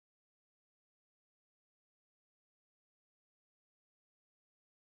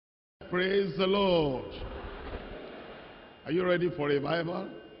Praise the Lord. Are you ready for revival?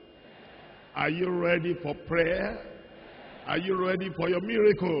 Are you ready for prayer? Are you ready for your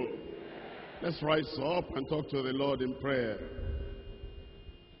miracle? Let's rise up and talk to the Lord in prayer.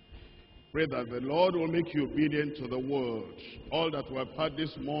 Pray that the Lord will make you obedient to the word. All that we have heard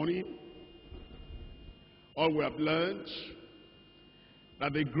this morning, all we have learned,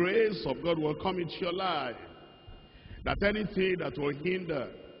 that the grace of God will come into your life. That anything that will hinder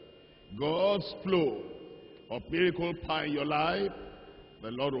God's flow of miracle power in your life, the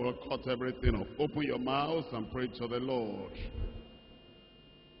Lord will cut everything off. Open your mouth and pray to the Lord.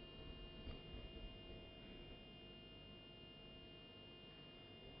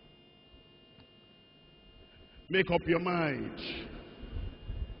 Make up your mind.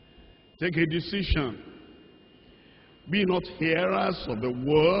 Take a decision. Be not hearers of the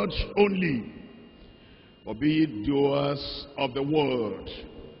word only, but be doers of the word.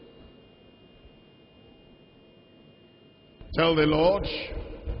 Tell the Lord,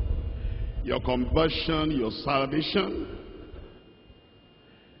 your conversion, your salvation,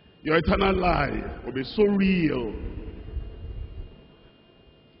 your eternal life will be so real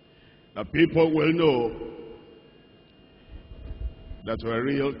that people will know that you're a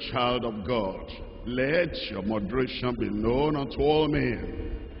real child of God. Let your moderation be known unto all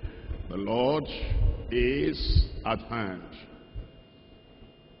men. The Lord is at hand.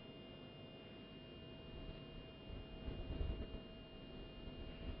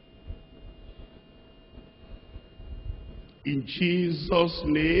 In Jesus'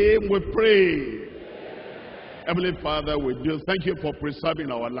 name we pray. Heavenly Father, we do thank you for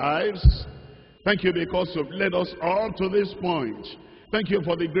preserving our lives. Thank you because you've led us all to this point. Thank you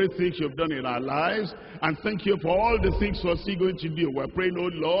for the great things you've done in our lives. And thank you for all the things we're still going to do. We're praying, oh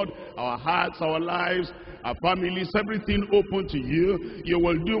Lord, our hearts, our lives, our families, everything open to you. You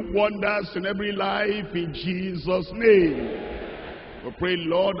will do wonders in every life in Jesus' name. We pray,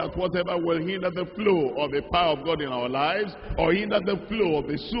 Lord, that whatever will hinder the flow of the power of God in our lives, or hinder the flow of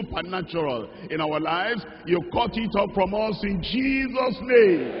the supernatural in our lives, you cut it off from us in Jesus'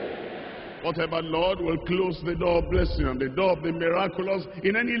 name. Whatever, Lord, will close the door of blessing and the door of the miraculous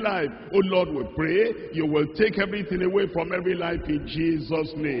in any life, oh Lord, we pray, you will take everything away from every life in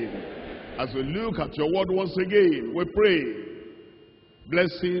Jesus' name. As we look at your word once again, we pray,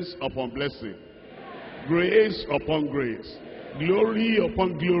 blessings upon blessing, grace upon grace, glory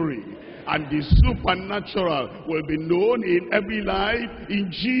upon glory, and the supernatural will be known in every life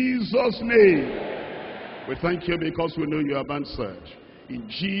in Jesus' name. We thank you because we know you have answered. In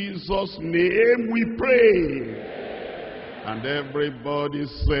Jesus' name we pray. And everybody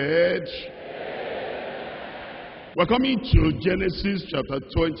said, we're coming to Genesis chapter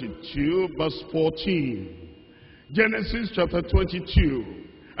 22 verse 14. Genesis chapter 22,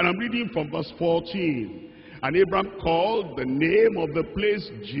 and I'm reading from verse 14. And Abraham called the name of the place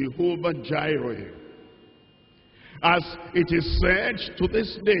Jehovah Jireh, as it is said to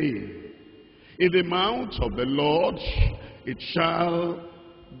this day, in the mount of the Lord it shall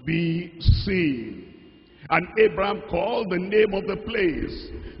be seen. And Abraham called the name of the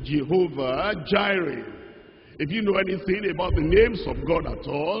place Jehovah Jireh. If you know anything about the names of God at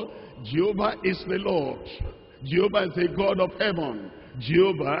all, Jehovah is the Lord. Jehovah is the God of heaven.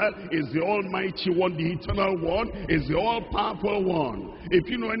 Jehovah is the Almighty One, the Eternal One, is the all-powerful One. If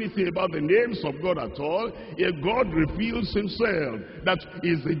you know anything about the names of God at all, if God reveals himself, that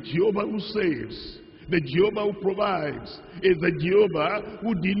is the Jehovah who saves, the Jehovah who provides, is the Jehovah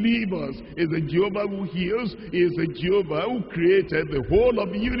who delivers, is the Jehovah who heals, is the Jehovah who created the whole of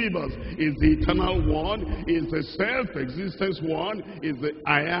the universe, is the Eternal One, is the self-existence One, is the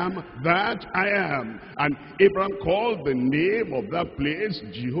I am that I am. And Abraham called the name of that place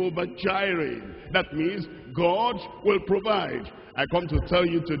Jehovah Jireh. That means God will provide. I come to tell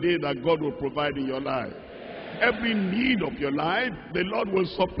you today that God will provide in your life. Every need of your life, the Lord will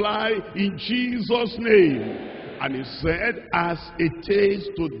supply in Jesus' name. And he said, as it is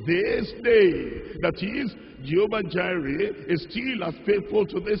to this day, that is, Jehovah Jireh is still as faithful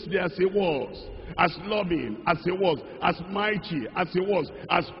to this day as he was, as loving as he was, as mighty as he was,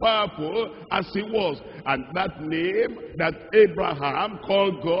 as powerful as he was. And that name that Abraham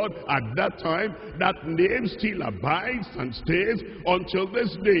called God at that time, that name still abides and stays until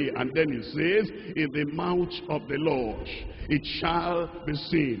this day. And then he says, in the mount of the Lord it shall be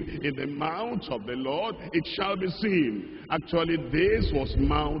seen. In the mount of the Lord it shall be seen. Actually, this was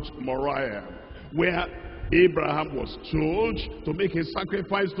Mount Moriah, where Abraham was told to make a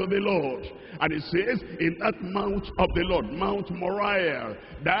sacrifice to the Lord. And it says, in that mount of the Lord, Mount Moriah,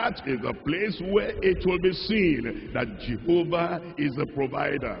 that is the place where it will be seen that Jehovah is the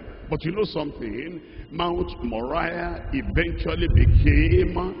provider. But you know something? Mount Moriah eventually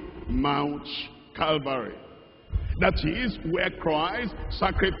became Mount Calvary. That is where Christ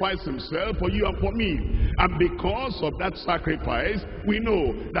sacrificed himself for you and for me. And because of that sacrifice, we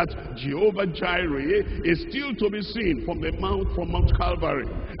know that Jehovah Jireh is still to be seen from Mount Calvary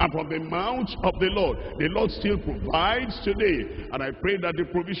and from the mount of the Lord. The Lord still provides today. And I pray that the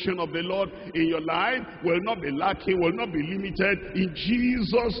provision of the Lord in your life will not be lacking, will not be limited, in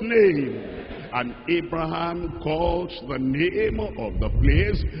Jesus' name. And Abraham called the name of the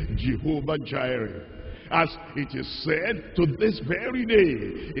place Jehovah Jireh. As it is said to this very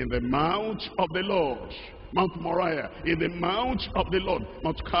day, in the mount of the Lord, Mount Moriah, in the mount of the Lord,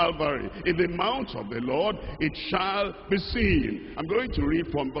 Mount Calvary, in the mount of the Lord, it shall be seen. I'm going to read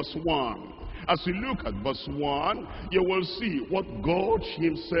from verse 1. As you look at verse 1, you will see what God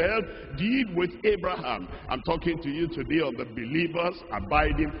himself did with Abraham. I'm talking to you today on the believers'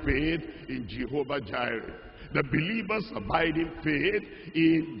 abiding faith in Jehovah Jireh. The believers' abiding faith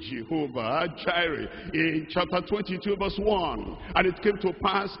in Jehovah Jireh. In chapter 22 verse 1, and it came to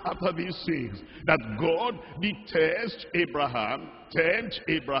pass after these things that God did tempt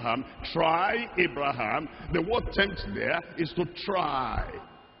Abraham, try Abraham. The word tempt there is to try,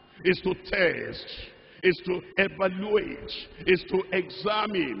 is to test, is to evaluate, is to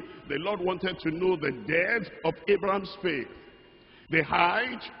examine. The Lord wanted to know the depth of Abraham's faith, the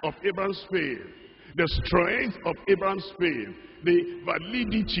height of Abraham's faith, the strength of Abraham's faith, the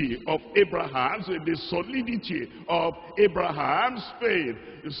validity of Abraham's, the solidity of Abraham's faith.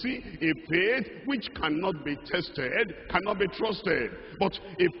 You see, a faith which cannot be tested, cannot be trusted. But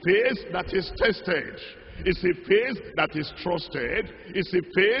a faith that is tested is a faith that is trusted, is a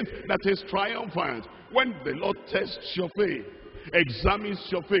faith that is triumphant. When the Lord tests your faith, examines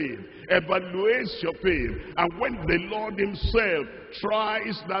your faith, evaluates your faith, and when the Lord himself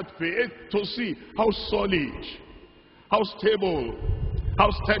tries that faith to see how solid, how stable, how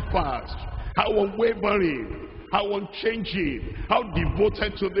steadfast, how unwavering, how unchanging, how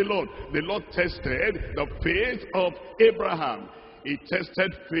devoted to the Lord tested the faith of Abraham. He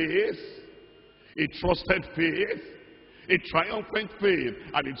tested faith, he trusted faith, a triumphant faith.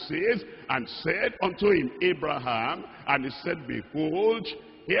 And it says, and said unto him, Abraham, and he said, behold,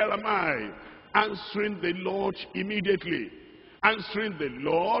 here am I. Answering the Lord immediately, answering the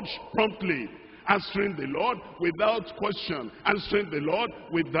Lord promptly, answering the Lord without question, answering the Lord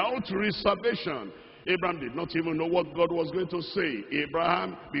without reservation. Abraham did not even know what God was going to say.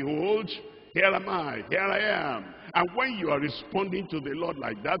 Abraham, behold, here am I, here I am. And when you are responding to the Lord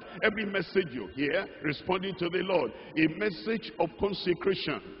like that, every message you hear, responding to the Lord, a message of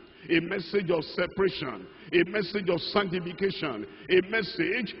consecration, a message of separation, a message of sanctification, a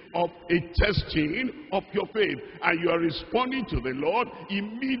message of a testing of your faith. And you are responding to the Lord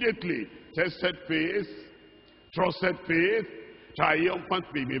immediately. Tested faith, trusted faith, triumphant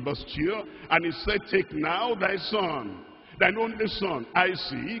faith. Verse 2, and he said, take now thy son, thine only son,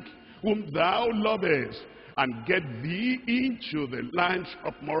 Isaac, whom thou lovest, and get thee into the land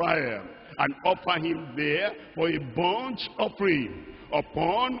of Moriah, and offer him there for a burnt offering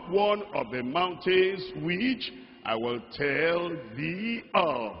upon one of the mountains which I will tell thee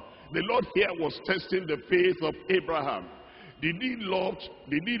of. The Lord here was testing the faith of Abraham. Did he love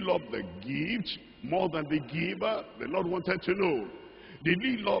the gift more than the giver? The Lord wanted to know. Did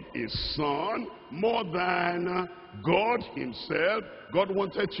he love his son more than God himself? God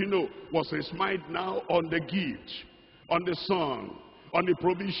wanted to know. Was his mind now on the gift, on the son, on the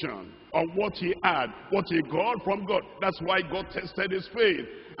provision, on what he had, what he got from God? That's why God tested his faith.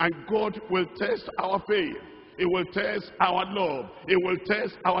 And God will test our faith. It will test our love. It will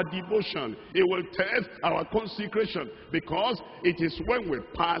test our devotion. It will test our consecration. Because it is when we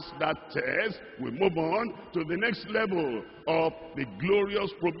pass that test, we move on to the next level of the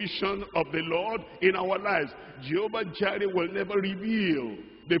glorious provision of the Lord in our lives. Jehovah Jireh will never reveal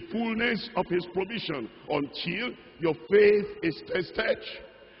the fullness of his provision until your faith is tested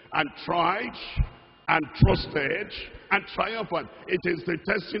and tried and trusted and triumphant. It is the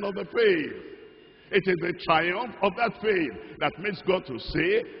testing of the faith. It is the triumph of that faith that makes God to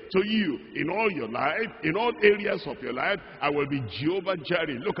say to you, in all your life, in all areas of your life, I will be Jehovah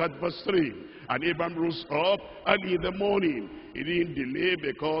Jireh. Look at verse 3. And Abraham rose up early in the morning. He didn't delay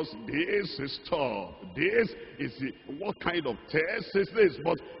because this is tough. This is what kind of test is this?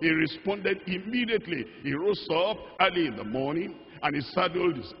 But he responded immediately. He rose up early in the morning And he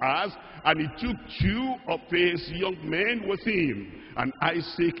saddled his ass, and he took 2 of his young men with him, and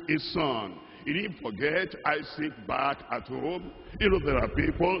Isaac his son. He didn't forget Isaac back at home. You know, there are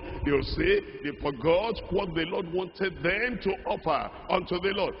people, they'll say they forgot what the Lord wanted them to offer unto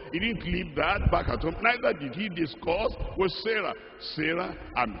the Lord. He didn't leave that back at home. Neither did he discuss with Sarah. Sarah,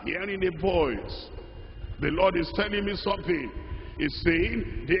 I'm hearing a voice. The Lord is telling me something. He's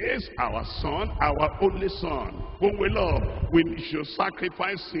saying, this our son, our only son, whom we love. We should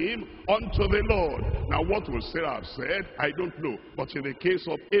sacrifice him unto the Lord. Now what will Sarah have said? I don't know. But in the case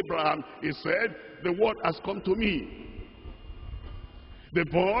of Abraham, he said, the word has come to me. The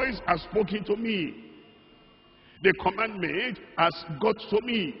voice has spoken to me. The commandment has got to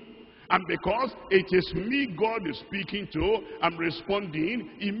me. And because it is me God is speaking to, I'm responding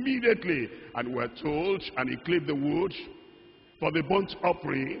immediately. And we're told, and he cleaved the wood for the burnt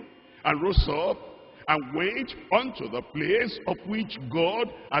offering, and rose up, and went unto the place of which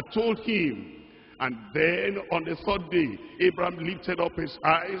God had told him. And then on the 3rd day, Abraham lifted up his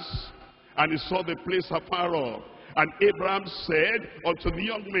eyes, and he saw the place afar off. And Abraham said unto the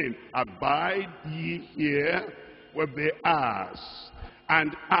young men, abide ye here with the ass,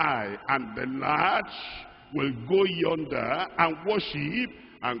 and I and the lad will go yonder and worship,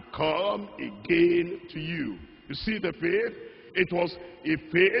 and come again to you. You see the faith? It was a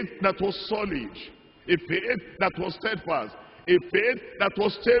faith that was solid, a faith that was steadfast, a faith that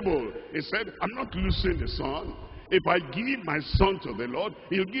was stable. He said, I'm not losing the son. If I give my son to the Lord,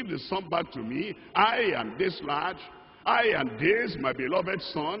 he'll give the son back to me. I and this lad, I and this my beloved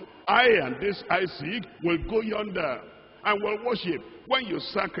son, I and this Isaac will go yonder and will worship. When you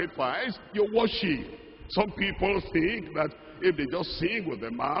sacrifice, you worship. Some people think that if they just sing with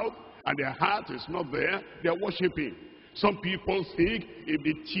their mouth and their heart is not there, they're worshiping. Some people think if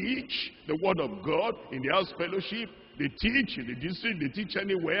they teach the word of God in the house fellowship, they teach in the district, they teach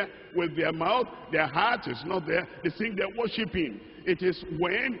anywhere with their mouth, their heart is not there, they think they're worshiping. It is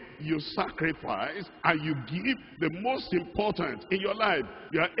when you sacrifice and you give the most important in your life,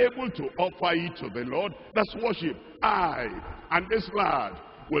 you are able to offer it to the Lord. That's worship. I and this lad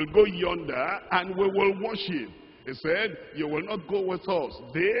will go yonder and we will worship. He said, you will not go with us.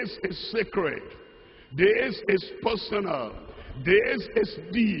 This is sacred. This is personal. This is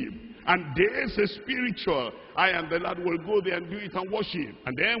deep. And this is spiritual. I and the lad will go there and do it and worship.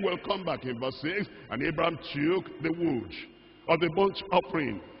 And then we'll come back in verse 6. And Abraham took the wood of the burnt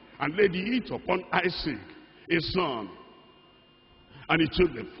offering and laid it upon Isaac, his son. And he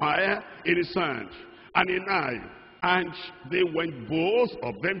took the fire in his hand and a knife. And they went both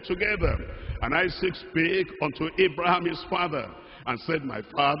of them together. And Isaac spake unto Abraham his father, and said, my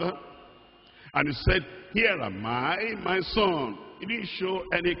father. And he said, here am I, my son. He didn't show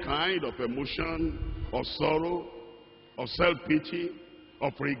any kind of emotion, or sorrow, or self-pity,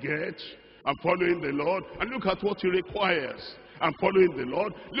 or regret. I'm following the Lord. And look at what he requires. I'm following the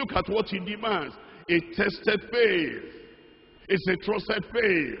Lord. Look at what he demands. A tested faith. It's a trusted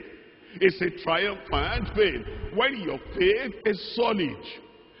faith. It's a triumphant faith. When your faith is solid,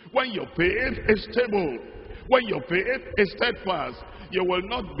 when your faith is stable, when your faith is steadfast, you will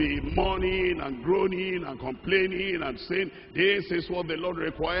not be mourning and groaning and complaining and saying, this is what the Lord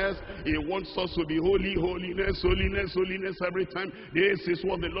requires. He wants us to be holy, holiness, holiness, holiness every time. This is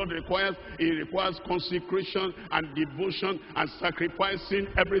what the Lord requires. He requires consecration and devotion and sacrificing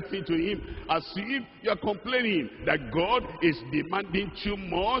everything to him. As if you're complaining that God is demanding too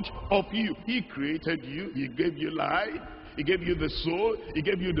much of you. He created you. He gave you life. He gave you the soul, he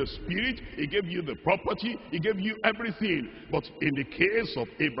gave you the spirit, he gave you the property, he gave you everything. But in the case of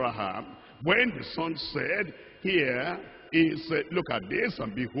Abraham, when the son said, here is, look at this,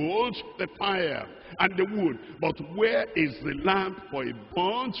 and behold the fire and the wood, but where is the lamp for a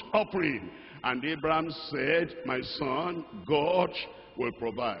burnt offering? And Abraham said, my son, God will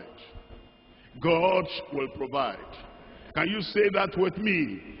provide. God will provide. Can you say that with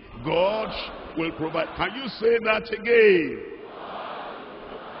me? God will provide. Can you say that again?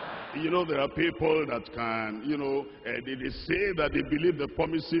 You know, there are people that can, they say that they believe the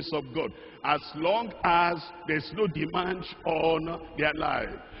promises of God. As long as there's no demand on their life,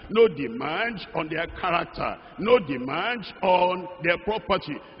 no demand on their character, no demand on their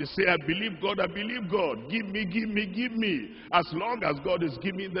property. They say, I believe God, I believe God. Give me, give me, give me. As long as God is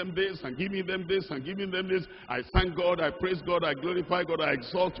giving them this and giving them this and giving them this, I thank God, I praise God, I glorify God, I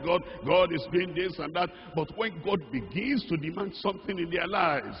exalt God. God is doing this and that. But when God begins to demand something in their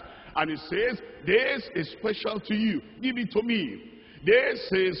lives, and he says, this is special to you, give it to me. This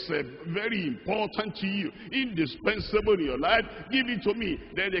is very important to you, indispensable in your life. Give it to me.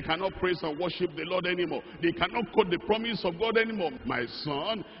 Then they cannot praise and worship the Lord anymore. They cannot quote the promise of God anymore. My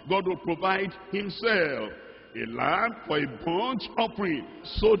son, God will provide himself a lamb for a burnt offering.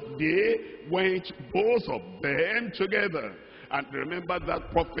 So they went, both of them together. And remember that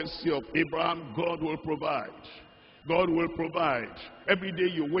prophecy of Abraham, God will provide. God will provide. Every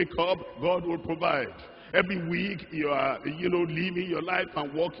day you wake up, God will provide. Every week you are, living your life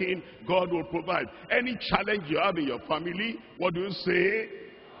and working, God will provide. Any challenge you have in your family, what do you say?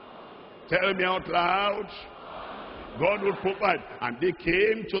 Tell me out loud. God will provide. And they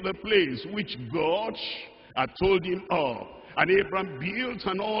came to the place which God had told him of. And Abraham built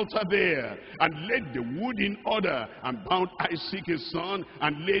an altar there, and laid the wood in order, and bound Isaac his son,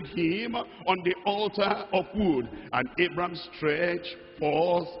 and laid him on the altar of wood. And Abraham stretched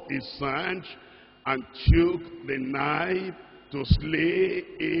forth his hand, and took the knife to slay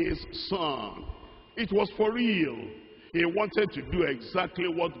his son. It was for real. He wanted to do exactly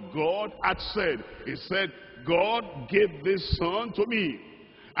what God had said. He said, God gave this son to me.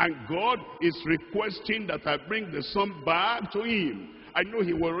 And God is requesting that I bring the son back to him. I know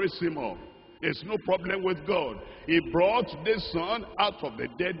he will raise him up. There's no problem with God. He brought this son out of the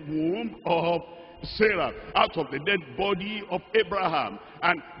dead womb of Sarah, out of the dead body of Abraham.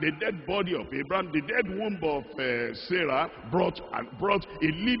 And the dead body of Abraham, the dead womb of Sarah brought a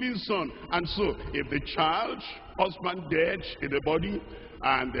living son. And so if the child, husband dead in the body,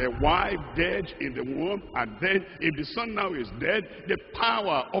 and the wife dead in the womb, and then if the son now is dead, the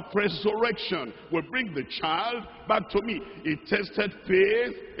power of resurrection will bring the child back to me. A tested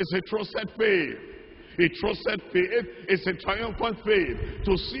faith is a trusted faith. A trusted faith is a triumphant faith.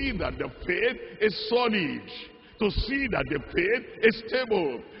 To see that the faith is solid, to see that the faith is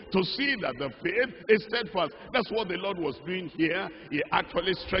stable, to see that the faith is steadfast. That's what the Lord was doing here. He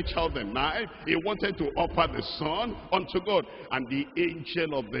actually stretched out the knife. He wanted to offer the son unto God. And the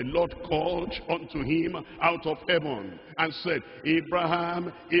angel of the Lord called unto him out of heaven and said,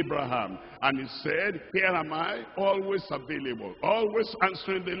 Abraham, Abraham. And he said, here am I, always available, always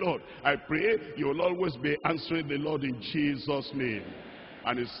answering the Lord. I pray you'll always be answering the Lord in Jesus' name.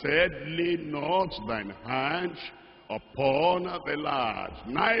 And he said, lay not thine hand upon the lad,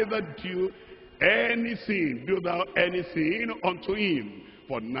 neither do thou anything unto him.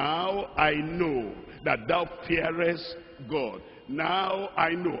 For now I know that thou fearest God. Now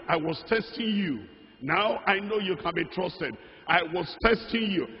I know. I was testing you. Now I know you can be trusted. I was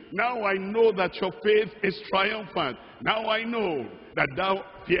testing you. Now I know that your faith is triumphant. Now I know that thou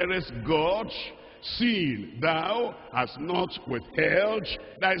fearest God, seeing thou hast not withheld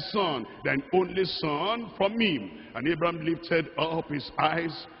thy son, thine only son, from me. And Abraham lifted up his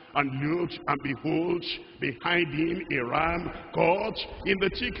eyes and looked, and behold, behind him a ram caught in the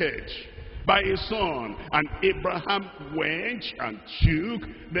thicket by his son. And Abraham went and took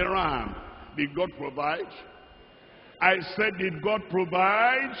the ram. Did God provide? I said, did God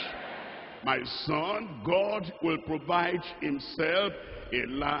provide? My son, God will provide himself a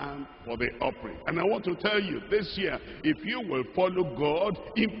lamb for the offering. And I want to tell you this year, if you will follow God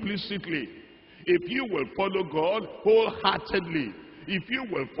implicitly, if you will follow God wholeheartedly, if you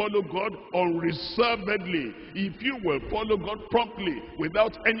will follow God unreservedly, if you will follow God promptly,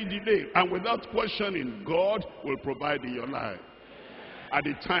 without any delay and without questioning, God will provide in your life. At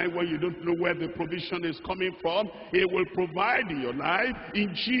the time when you don't know where the provision is coming from, he will provide in your life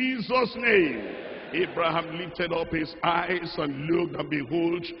in Jesus' name. Abraham lifted up his eyes and looked, and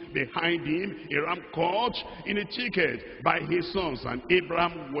behold, behind him a ram caught in a thicket by his sons. And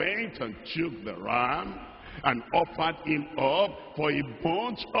Abraham went and took the ram and offered him up for a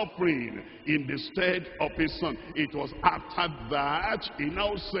burnt offering in the stead of his son. It was after that he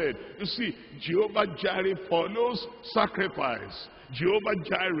now said, you see, Jehovah Jireh follows sacrifice. Jehovah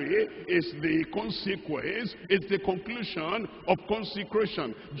Jireh is the consequence, it's the conclusion of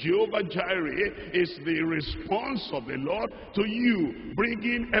consecration. Jehovah Jireh is the response of the Lord to you,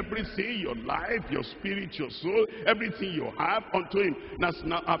 bringing everything, your life, your spirit, your soul, everything you have unto him. That's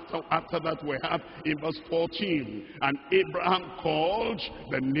now after that we have in verse 14. And Abraham called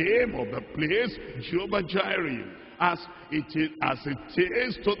the name of the place Jehovah Jireh, as it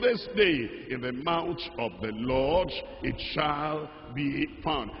is to this day, in the mouth of the Lord it shall be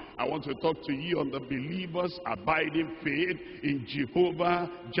found. I want to talk to you on the believer's abiding faith in Jehovah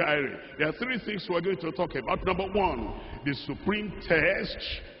Jireh. There are three things we're going to talk about. Number one, the supreme test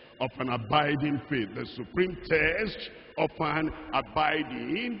of an abiding faith. The supreme test of an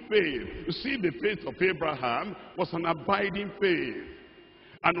abiding faith. You see, the faith of Abraham was an abiding faith,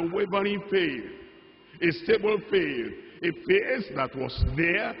 an unwavering faith, a stable faith, A faith that was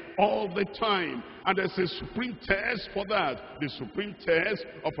there all the time. And there's a supreme test for that. The supreme test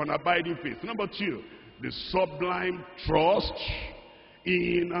of an abiding faith. Number two, the sublime trust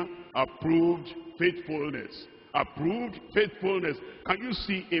in approved faithfulness. Approved faithfulness. Can you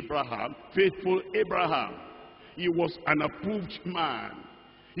see Abraham? Faithful Abraham. He was an approved man.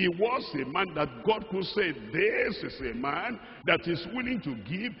 He was a man that God could say, this is a man that is willing to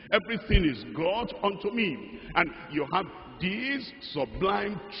give everything he's got unto me. And you have this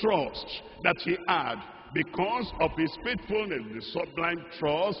sublime trust that he had because of his faithfulness. The sublime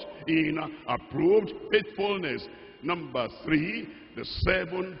trust in approved faithfulness. Number three, the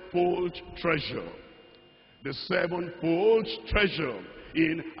sevenfold treasure. The sevenfold treasure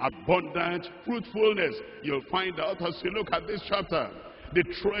in abundant fruitfulness. You'll find out as you look at this chapter. The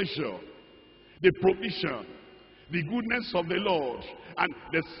treasure, the provision, the goodness of the Lord, and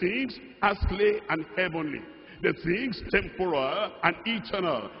the things earthly and heavenly, the things temporal and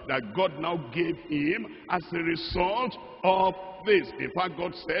eternal that God now gave him as a result of this. In fact,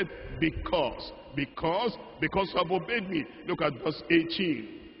 God said, because have obeyed me. Look at verse 18.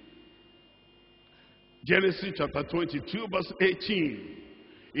 Genesis chapter 22, verse 18.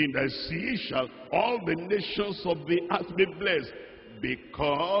 In the sea shall all the nations of the earth be blessed,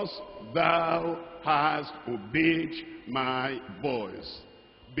 because thou hast obeyed my voice.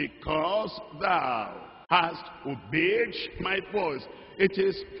 Because thou hast obeyed my voice. It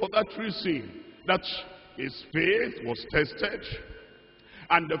is for that reason that his faith was tested,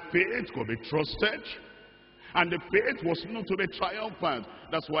 and the faith could be trusted, and the faith was known to be triumphant.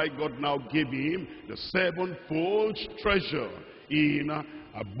 That's why God now gave him the sevenfold treasure in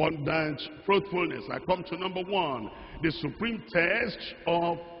abundant fruitfulness. I come to number one, the supreme test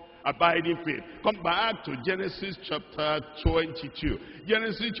of abiding faith. Come back to Genesis chapter 22.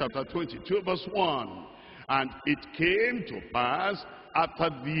 Genesis chapter 22 verse 1. And it came to pass after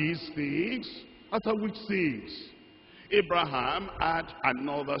these things, after which things? Abraham had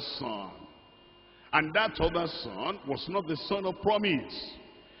another son. And that other son was not the son of promise.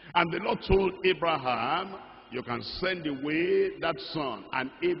 And the Lord told Abraham, you can send away that son.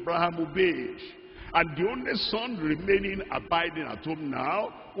 And Abraham obeyed. And the only son remaining abiding at home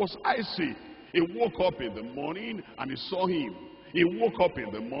now was Isaac. He woke up in the morning and he saw him. He woke up in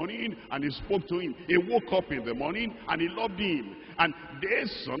the morning and he spoke to him. He woke up in the morning and he loved him. And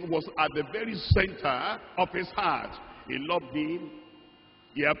this son was at the very center of his heart. He loved him.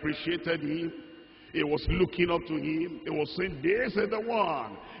 He appreciated him. He was looking up to him. He was saying, this is the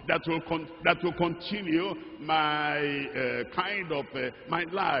one that will continue my my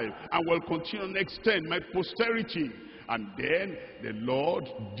life, and will continue and extend my posterity. And then the Lord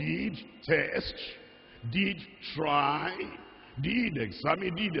did test, did try, did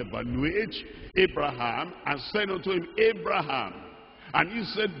examine, did evaluate Abraham, and said unto him, Abraham. And he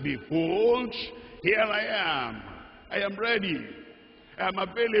said, behold, here I am ready, I am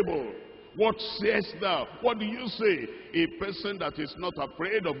available. What sayest thou? What do you say? A person that is not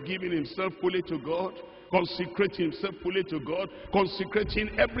afraid of giving himself fully to God, consecrating himself fully to God, consecrating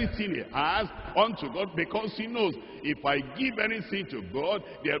everything he has unto God, because he knows, if I give anything to God,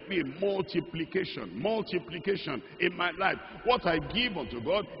 there will be multiplication in my life. What I give unto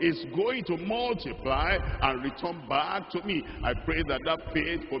God is going to multiply and return back to me. I pray that that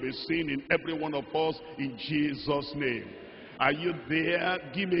faith will be seen in every one of us in Jesus' name. Are you there?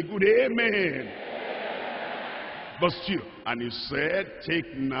 Give me a good amen. Verse 2. And he said,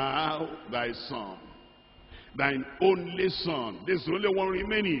 take now thy son, thine only son. This is the only one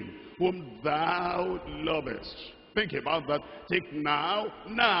remaining, whom thou lovest. Think about that. Take now.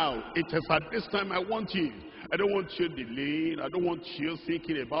 It is at this time I want you. I don't want you delaying. I don't want you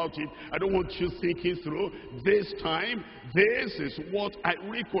thinking about it. I don't want you thinking through. This time, this is what I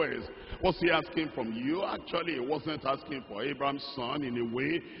request. What's he asking from you? Actually, he wasn't asking for Abraham's son in a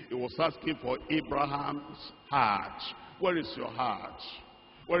way. He was asking for Abraham's heart. Where is your heart?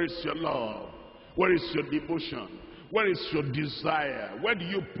 Where is your love? Where is your devotion? Where is your desire? Where do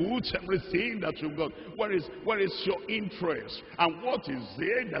you put everything that you've got? Where is your interest? And what is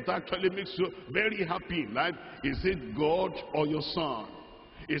it that actually makes you very happy in life? Is it God or your son?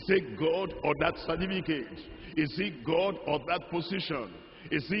 Is it God or that certificate? Is it God or that position?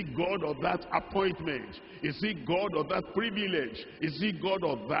 Is it God or that appointment? Is it God or that privilege? Is it God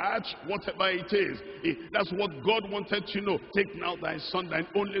or that, whatever it is? That's what God wanted to know. Take now thy son, thine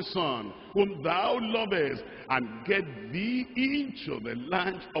only son, whom thou lovest, and get thee into the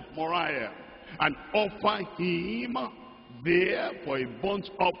land of Moriah, and offer him there for a burnt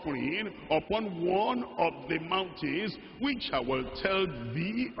offering upon one of the mountains, which I will tell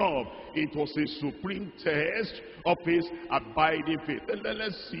thee of. It was a supreme test of his abiding faith.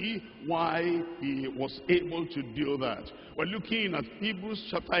 Let's see why he was able to do that. We're looking at Hebrews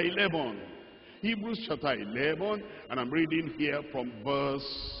chapter 11. Hebrews chapter 11, and I'm reading here from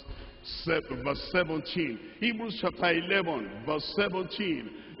verse 17. Hebrews chapter 11, verse 17.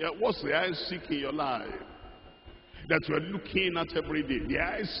 What's the eye seek in your life that you're looking at every day? The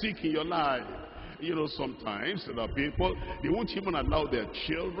eye seek in your life. You know, sometimes there are people, they won't even allow their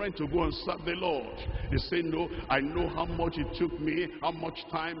children to go and serve the Lord. They say, no, I know how much it took me, how much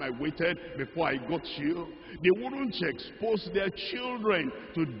time I waited before I got you. They wouldn't expose their children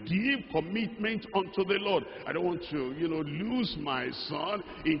to deep commitment unto the Lord. I don't want to, lose my son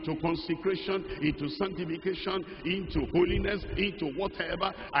into consecration, into sanctification, into holiness, into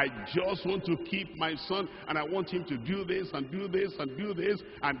whatever. I just want to keep my son, and I want him to do this and do this and do this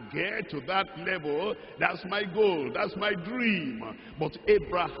and get to that level. That's my goal. That's my dream. But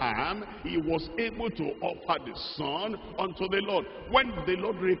Abraham, he was able to offer the son unto the Lord. When the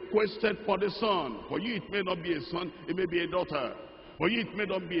Lord requested for the son, for you it may not be a son, it may be a daughter. For you it may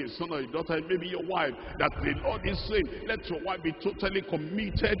not be a son or a daughter, it may be your wife. That the Lord is saying, let your wife be totally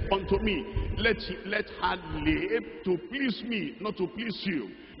committed unto me. Let her live to please me, not to please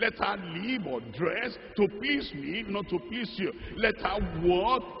you. Let her live or dress to please me, not to please you. Let her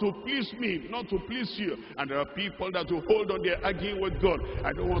walk to please me, not to please you. And there are people that will hold on, they're arguing with God.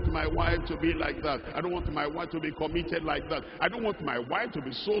 I don't want my wife to be like that. I don't want my wife to be committed like that. I don't want my wife to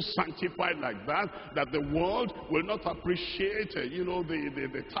be so sanctified like that, that the world will not appreciate,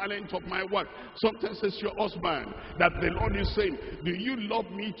 the talent of my wife. Sometimes it's your husband that the Lord is saying, do you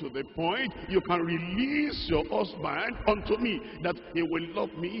love me to the point you can release your husband unto me, that he will love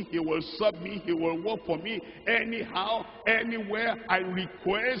me, he will serve me, he will work for me anyhow, anywhere I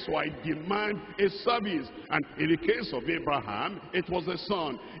request or I demand a service. And in the case of Abraham, it was a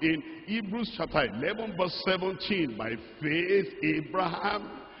son. In Hebrews chapter 11 verse 17, by faith Abraham,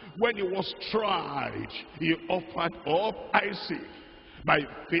 when he was tried, he offered up Isaac. By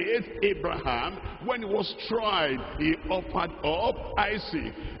faith Abraham, when he was tried, he offered up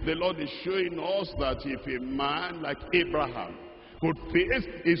Isaac. The Lord is showing us that if a man like Abraham could face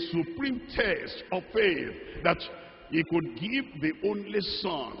a supreme test of faith, that he could give the only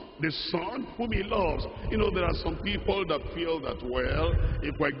son, the son whom he loves. There are some people that feel that, well,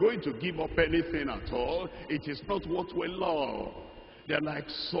 if we're going to give up anything at all, it is not what we love. They're like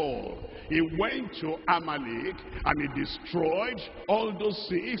Saul. He went to Amalek and he destroyed all those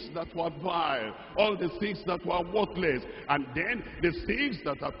things that were vile, all the things that were worthless. And then the things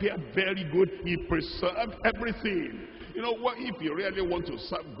that appeared very good, he preserved everything. What if you really want to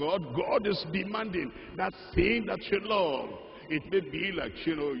serve God? God is demanding that thing that you love. It may be like,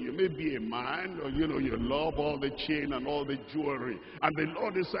 you may be a man, or, you love all the chain and all the jewelry. And the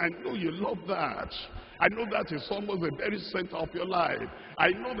Lord is saying, I know you love that. I know that is almost the very center of your life. I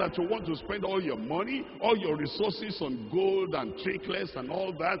know that you want to spend all your money, all your resources on gold and trinkets and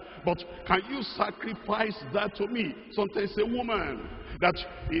all that. But can you sacrifice that to me? Sometimes a woman that,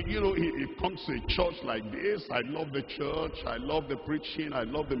 it comes to a church like this. I love the church. I love the preaching. I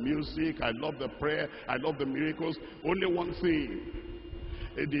love the music. I love the prayer. I love the miracles. Only one thing.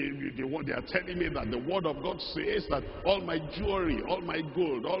 They are telling me that the word of God says that all my jewelry, all my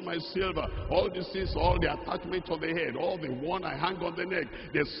gold, all my silver, all these things, all the attachments on the head, all the one I hang on the neck,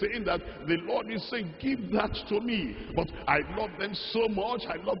 they're saying that the Lord is saying, give that to me. But I love them so much,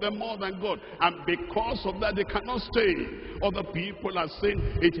 I love them more than God. And because of that, they cannot stay. Other people are saying,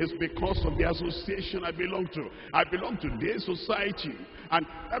 it is because of the association I belong to. I belong to this society. And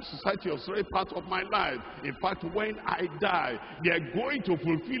that society is very part of my life. In fact, when I die, they are going to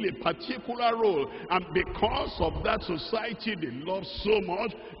fulfill a particular role. And because of that society they love so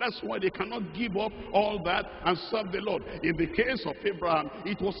much, that's why they cannot give up all that and serve the Lord. In the case of Abraham,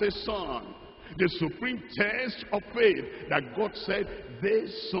 it was a son. The supreme test of faith that God said,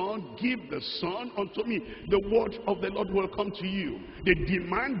 this son, give the son unto me. The word of the Lord will come to you. The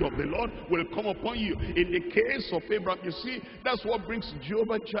demand of the Lord will come upon you. In the case of Abraham, you see, that's what brings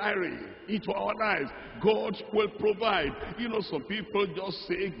Jehovah Jireh into our lives. God will provide. Some people just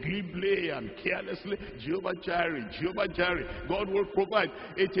say glibly and carelessly, Jehovah Jireh, Jehovah Jireh. God will provide.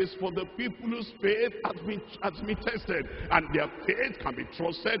 It is for the people whose faith has been tested, and their faith can be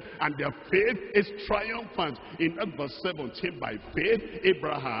trusted, and their faith is triumphant. In verse 17, by faith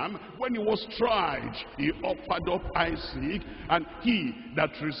Abraham, when he was tried, he offered up Isaac, and he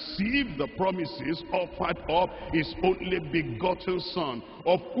that received the promises offered up his only begotten son,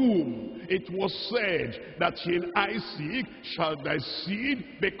 of whom it was said that in Isaac shall thy seed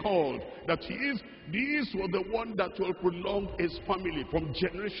be called. That is, these were the one that will prolong his family from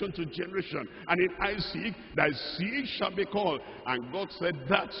generation to generation. And in Isaac, thy seed shall be called. And God said,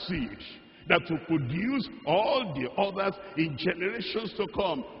 that seed that will produce all the others in generations to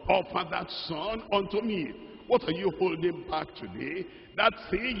come, offer that son unto me. What are you holding back today? That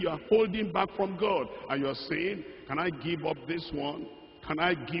thing you are holding back from God. And you are saying, can I give up this one? Can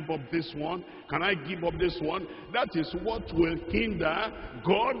I give up this one? Can I give up this one? That is what will hinder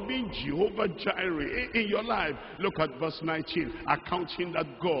God being Jehovah Jireh in your life. Look at verse 19. Accounting that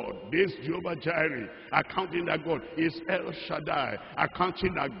God, this Jehovah Jireh, accounting that God is El Shaddai,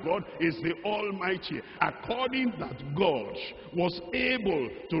 accounting that God is the Almighty, according that God was able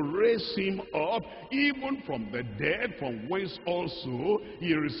to raise him up even from the dead, from whence also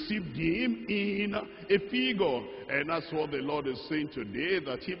he received him in a figure. And that's what the Lord is saying today,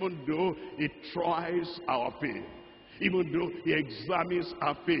 that even though he tries our faith, even though he examines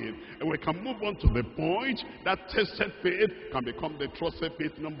our faith, and we can move on to the point that tested faith can become the trusted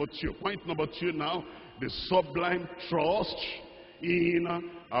faith number 2. Point number 2 now, the sublime trust in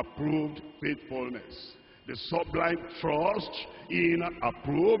approved faithfulness. The sublime trust in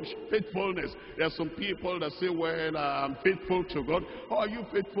approved faithfulness. There are some people that say, well, I'm faithful to God. How are you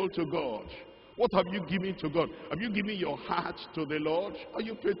faithful to God? What have you given to God? Have you given your heart to the Lord? Are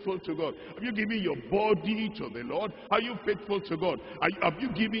you faithful to God? Have you given your body to the Lord? Are you faithful to God? Have you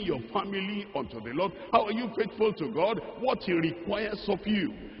given your family unto the Lord? How are you faithful to God? What he requires of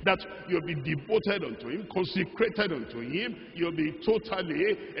you, that you'll be devoted unto him, consecrated unto him, you'll be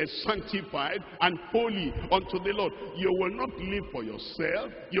totally sanctified and holy unto the Lord. You will not live for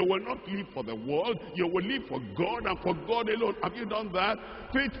yourself, you will not live for the world, you will live for God and for God alone. Have you done that?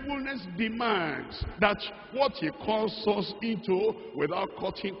 Faithfulness demands that what he calls us into, without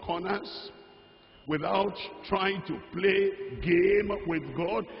cutting corners, without trying to play game with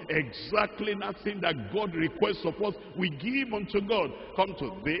God, exactly nothing that God requests of us, we give unto God. Come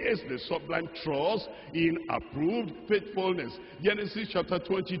to this, the sublime trust in approved faithfulness. Genesis chapter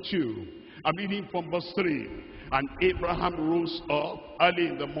 22, I'm reading from verse 3. And Abraham rose up early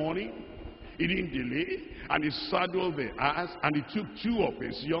in the morning, he didn't delay, and he saddled the ass, and he took 2 of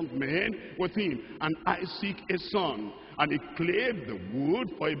his young men with him, and Isaac his son. And he clave the wood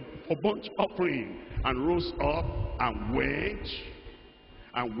for burnt offering, and rose up and went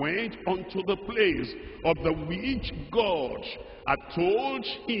unto the place of the which God had told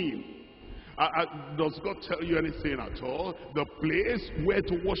him. Does God tell you anything at all? The place where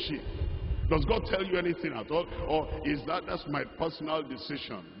to worship. Does God tell you anything at all? Or is that's my personal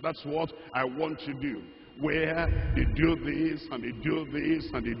decision? That's what I want to do. Where they do this, and they do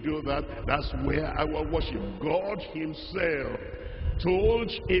this, and they do that, that's where I will worship. God himself told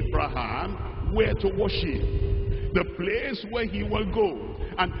Abraham where to worship, the place where he will go.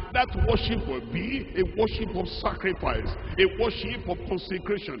 And that worship will be a worship of sacrifice, a worship of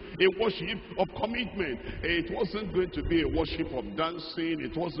consecration, a worship of commitment. It wasn't going to be a worship of dancing.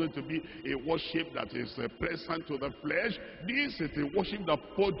 It wasn't going to be a worship that is pleasant to the flesh. This is a worship that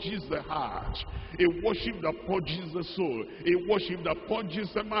purges the heart, a worship that purges the soul, a worship that purges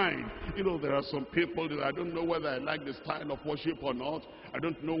the mind. You know, there are some people that I don't know whether I like the style of worship or not. I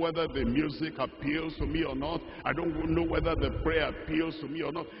don't know whether the music appeals to me or not. I don't know whether the prayer appeals to me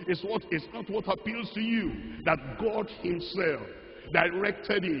or not. It's not what appeals to you. That God himself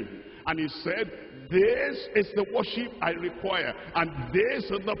directed him. And he said, this is the worship I require, and this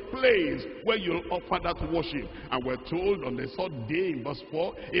is the place where you'll offer that worship. And we're told on the 3rd day in verse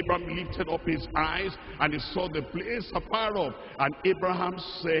 4, Abraham lifted up his eyes, and he saw the place afar off. And Abraham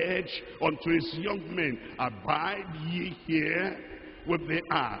said unto his young men, abide ye here with the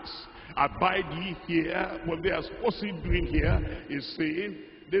ass. Abide ye here with the ass. What's he doing here? He's saying,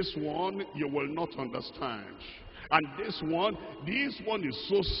 this one you will not understand. And this one is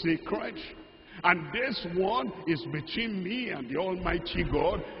so sacred. And this one is between me and the Almighty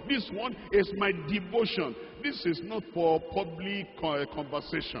God. This one is my devotion. This is not for public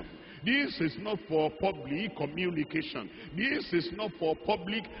conversation. This is not for public communication. This is not for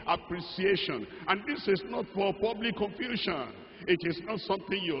public appreciation. And this is not for public confusion. It is not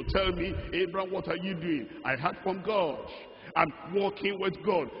something you'll tell me, Abraham, what are you doing? I heard from God. I'm walking with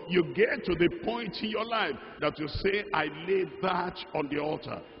God. You get to the point in your life that you say, I lay that on the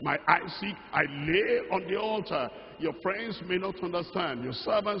altar. My Isaac, I lay on the altar. Your friends may not understand. Your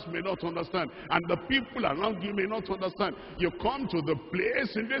servants may not understand. And the people around you may not understand. You come to the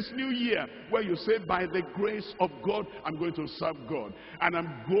place in this new year where you say, by the grace of God, I'm going to serve God. And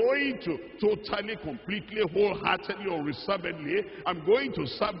I'm going to totally, completely, wholeheartedly, unreservedly, I'm going to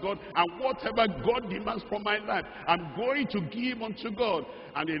serve God. And whatever God demands from my life, I'm going to give unto God.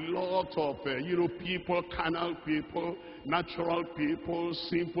 And a lot of, people, carnal people, natural people,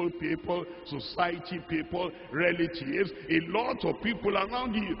 simple people, society people, relatives, a lot of people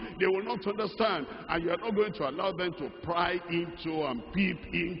around you, they will not understand. And you are not going to allow them to pry into and peep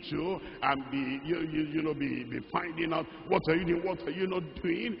into and be finding out, what are you doing, what are you not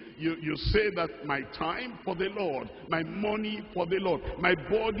doing? You say that my time for the Lord, my money for the Lord, my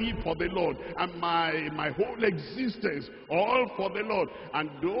body for the Lord, and my whole existence, all for the Lord. And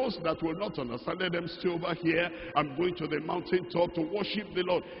those that will not understand, let them stay over here. I'm going to the mountaintop to worship the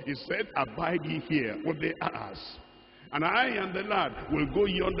Lord. He said, abide ye here with the ass, and I and the lad will go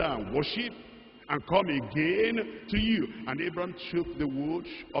yonder and worship and come again to you. And Abraham took the wood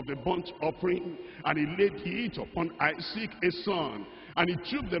of the burnt offering, and he laid it upon Isaac his son. And he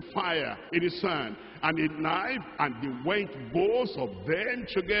took the fire in his hand, and a knife, and they went both of them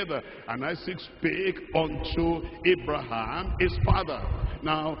together. And Isaac spake unto Abraham his father.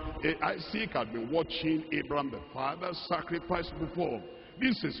 Now, Isaac had been watching Abraham the father sacrifice before.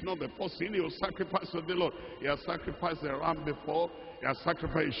 This is not the first thing he will sacrifice to the Lord. He has sacrificed a ram before. He has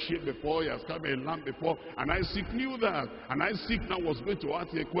sacrificed a sheep before. He has sacrificed a lamb before. And Isaac knew that. And Isaac now was going to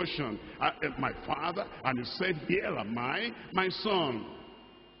ask a question. My father. And he said, here am I, my son.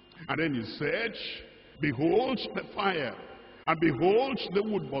 And then he said, behold the fire, and behold the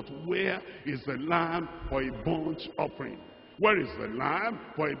wood, but where is the lamb for a burnt offering? Where is the lamb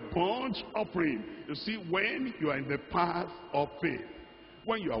for a burnt offering? You see, when you are in the path of faith,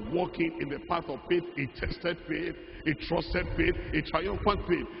 when you are walking in the path of faith, a tested faith, a trusted faith, a triumphant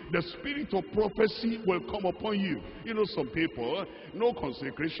faith, the spirit of prophecy will come upon you. You know, some people, no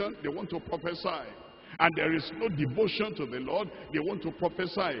consecration, they want to prophesy. And there is no devotion to the Lord, they want to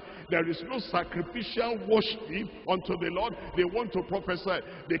prophesy. There is no sacrificial worship unto the Lord, they want to prophesy.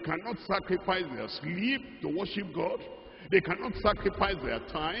 They cannot sacrifice their sleep to worship God. They cannot sacrifice their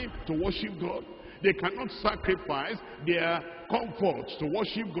time to worship God. They cannot sacrifice their comfort to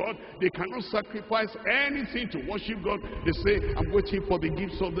worship God. They cannot sacrifice anything to worship God. They say, I'm waiting for the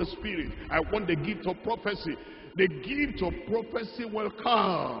gifts of the Spirit. I want the gift of prophecy. The gift of prophecy will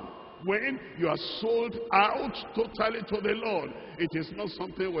come when you are sold out totally to the Lord. It is not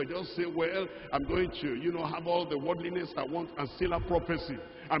something where you just say, well, I'm going to, have all the worldliness I want and still have prophecy.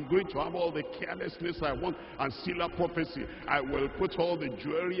 I'm going to have all the carelessness I want and still have prophecy. I will put all the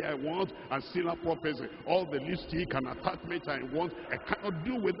jewelry I want and still have prophecy. All the lipstick and attachment I want, I cannot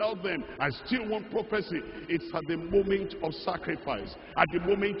do without them. I still want prophecy. It's at the moment of sacrifice, at the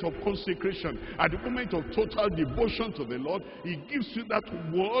moment of consecration, at the moment of total devotion to the Lord, He gives you that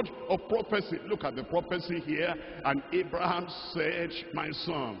word of prophecy. Look at the prophecy here. And Abraham said, my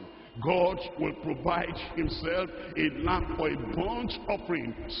son, God will provide himself a lamb for a burnt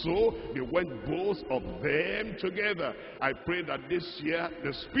offering. So they went both of them together. I pray that this year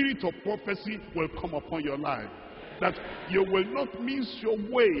the spirit of prophecy will come upon your life. That you will not miss your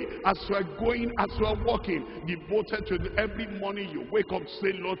way as you are going, as you are walking, devoted to every morning you wake up,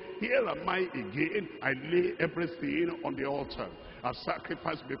 say, Lord, here am I again. I lay everything on the altar. I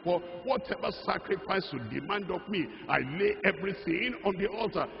sacrificed before. Whatever sacrifice you demand of me, I lay everything on the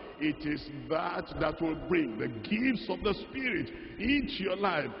altar. It is that will bring the gifts of the Spirit into your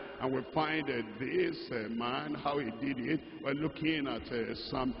life. And we find this man, how he did it. We're looking at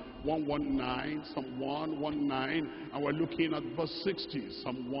Psalm 119, Psalm 119, and we're looking at verse 60.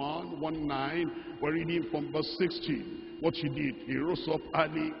 Psalm 119, we're reading from verse 60. What he did, he rose up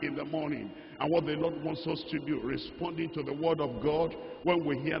early in the morning. And what the Lord wants us to do, responding to the word of God, when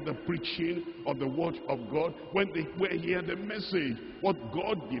we hear the preaching of the word of God, when we hear the message, what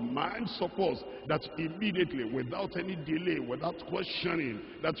God demands of us, that immediately, without any delay, without questioning,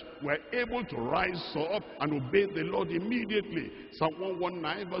 that we're able to rise up and obey the Lord immediately. Psalm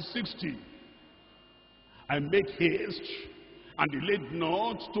 119 verse 60. I make haste and delayed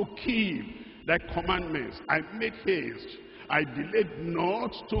not to keep thy commandments. I make haste, I delayed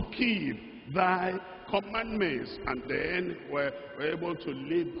not to keep thy commandments. And then we're able to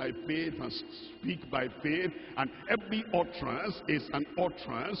live by faith and speak by faith, and every utterance is an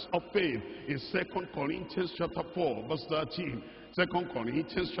utterance of faith. In 2 Corinthians chapter 4 verse 13, 2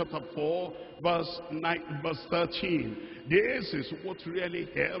 Corinthians chapter 4, verse 13. This is what really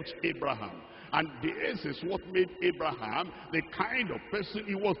helped Abraham. And this is what made Abraham the kind of person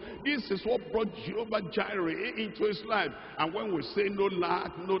he was. This is what brought Jehovah Jireh into his life. And when we say no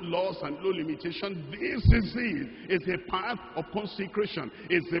lack, no loss, and no limitation, this is it. It's a path of consecration.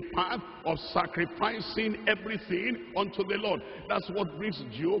 It's a path of sacrificing everything unto the Lord. That's what brings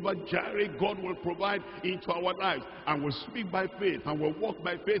Jehovah Jireh. God will provide into our lives. And we'll speak by faith, and we'll walk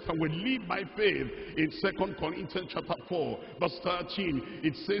by faith, and we'll live by faith. In 2 Corinthians chapter 4, verse 13,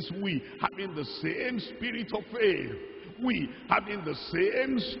 it says, we, having the same spirit of faith, we having the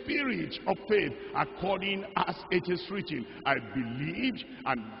same spirit of faith, according as it is written, I believed,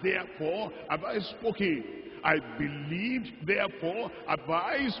 and therefore have I spoken. I believed, therefore have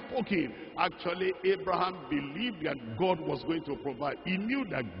I spoken. Actually, Abraham believed that God was going to provide. He knew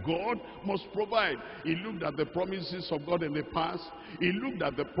that God must provide. He looked at the promises of God in the past. He looked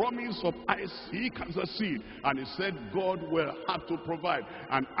at the promise of Isaac as a seed, and he said, God will have to provide.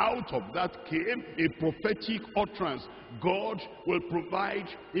 And out of that came a prophetic utterance. God will provide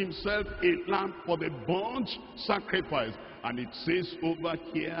himself a lamb for the burnt sacrifice. And it says over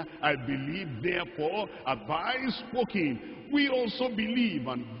here, I believe, therefore have I spoken. We also believe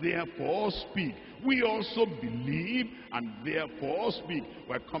and therefore speak. We also believe and therefore speak.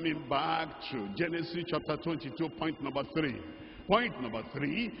 We're coming back to Genesis chapter 22, point number 3. Point number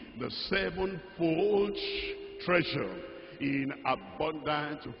 3, the sevenfold treasure in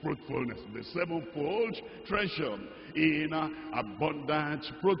abundant fruitfulness. The sevenfold treasure in abundant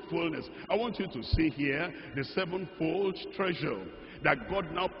fruitfulness. I want you to see here the sevenfold treasure that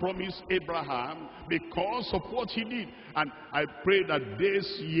God now promised Abraham because of what he did. And I pray that this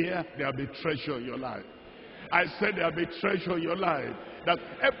year there'll be treasure in your life. I said there'll be treasure in your life. That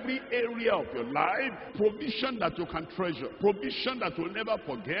every area of your life, provision that you can treasure, provision that you'll never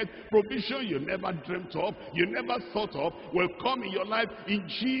forget, provision you never dreamt of, you never thought of, will come in your life in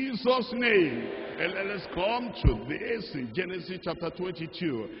Jesus' name. And let us come to this in Genesis chapter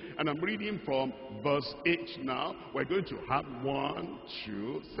 22. And I'm reading from verse 8 now. We're going to have 1,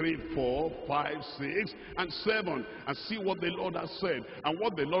 2, 3, 4, 5, 6, and 7. And see what the Lord has said. And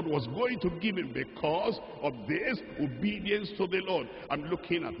what the Lord was going to give him because of this obedience to the Lord. I'm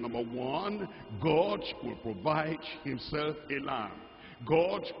looking at number 1, God will provide himself a lamb.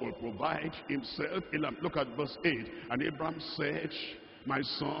 God will provide himself a lamb. Look at verse 8. And Abraham said, my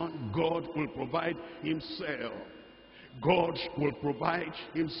son, God will provide himself. God will provide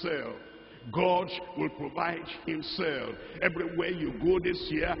himself. God will provide himself. Everywhere you go this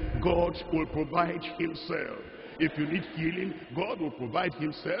year, God will provide himself. If you need healing, God will provide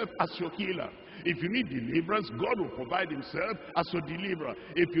himself as your healer. If you need deliverance, God will provide himself as your deliverer.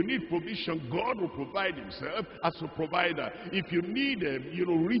 If you need provision, God will provide himself as your provider. If you need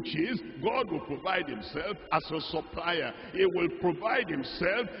riches, God will provide himself as your supplier. He will provide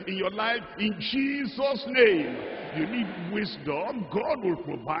himself in your life in Jesus' name. You need wisdom, God will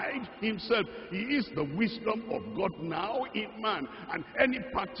provide himself. He is the wisdom of God now in man. And any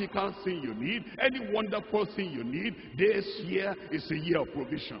practical thing you need, any wonderful thing you need, this year is a year of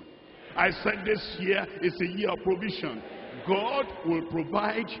provision. I said this year is a year of provision. God will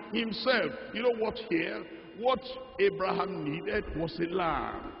provide himself. You know what here? What Abraham needed was a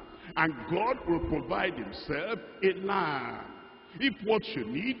lamb. And God will provide himself a lamb. If what you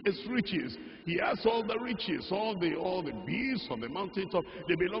need is riches, he has all the riches, all the beasts on the mountaintop,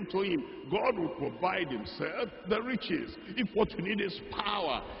 they belong to him. God will provide himself the riches. If what you need is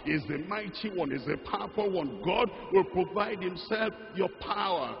power, is the mighty one, is the powerful one, God will provide himself your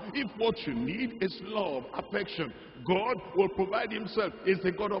power. If what you need is love, affection, God will provide himself. Is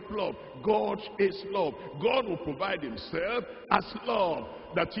the God of love. God is love. God will provide himself as love.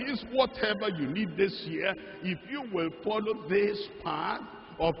 That is, whatever you need this year, if you will follow this path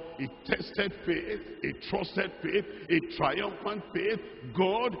of a tested faith, a trusted faith, a triumphant faith,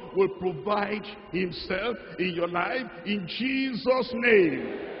 God will provide himself in your life in Jesus'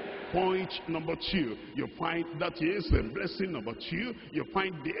 name. Point number 2, you find that is a blessing number 2. You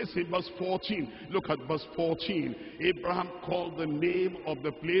find this in verse 14. Look at verse 14. Abraham called the name of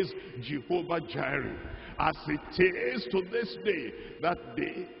the place Jehovah Jireh. As it is to this day, that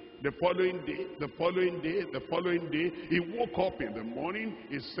day, the following day, the following day, the following day, he woke up in the morning,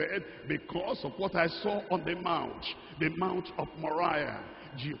 he said, because of what I saw on the Mount of Moriah,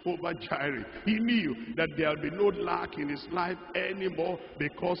 Jehovah Jireh. He knew that there will be no lack in his life anymore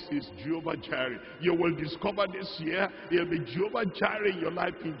because he's Jehovah Jireh. You will discover this year, it'll be Jehovah Jireh in your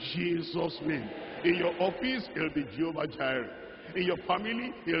life in Jesus' name. In your office, it'll be Jehovah Jireh. In your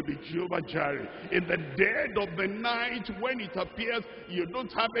family, he'll be Jehovah Jireh. In the dead of the night, when it appears you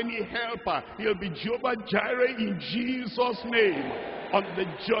don't have any helper, he'll be Jehovah Jireh in Jesus' name. On the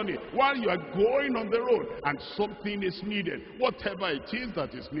journey, while you are going on the road and something is needed, whatever it is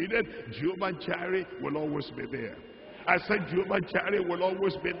that is needed, Jehovah Jireh will always be there. I said Jehovah Jireh will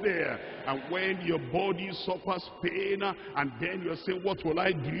always be there. And when your body suffers pain and then you're saying, what will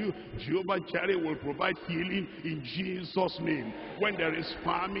I do? Jehovah Jireh will provide healing in Jesus' name. When there is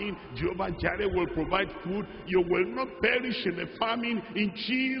famine, Jehovah Jireh will provide food. You will not perish in the famine in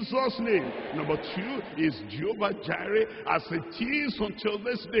Jesus' name. Number 2 is Jehovah Jireh as it is until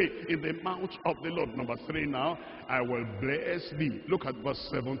this day in the mouth of the Lord. Number 3 now, I will bless thee. Look at verse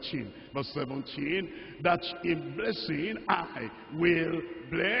 17. Verse 17, that in blessing I will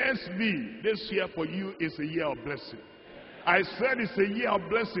bless thee. This year for you is a year of blessing. I said it's a year of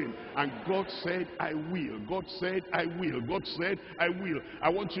blessing. And God said, I will. God said, I will. God said, I will. I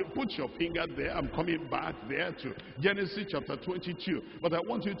want you to put your finger there. I'm coming back there to Genesis chapter 22. But I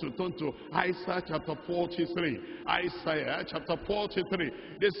want you to turn to Isaiah chapter 43. Isaiah chapter 43.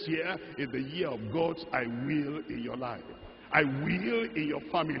 This year is the year of God's I will in your life. I will in your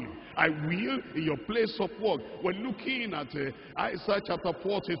family. I will in your place of work. We're looking at Isaiah chapter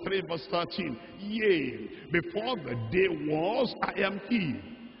 43 verse 13. Yea, before the day was, I am he.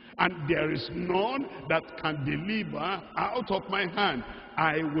 And there is none that can deliver out of my hand.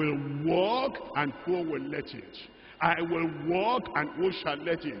 I will walk and who will let it? I will walk and who shall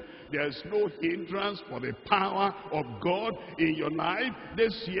let it? There is no hindrance for the power of God in your life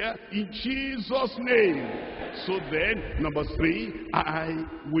this year in Jesus' name. So then, number 3, I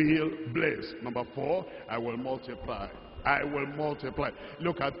will bless. Number 4, I will multiply. I will multiply.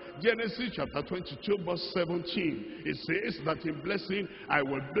 Look at Genesis chapter 22 verse 17. It says that in blessing I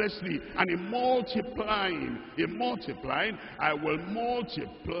will bless thee, and in multiplying, I will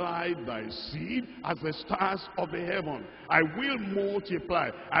multiply thy seed as the stars of the heaven. I will multiply.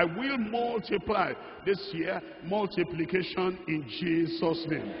 I will multiply. This year, multiplication in Jesus'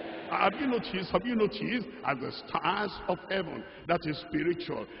 name. Have you noticed, as the stars of heaven, that is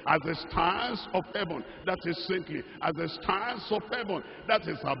spiritual, as the stars of heaven, that is saintly, as the stars of heaven, that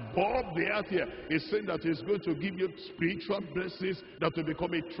is above the earth here, is saying that it's going to give you spiritual blessings that will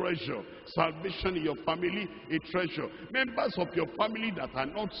become a treasure. Salvation in your family, a treasure. Members of your family that are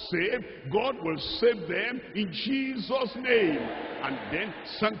not saved, God will save them in Jesus' name. And then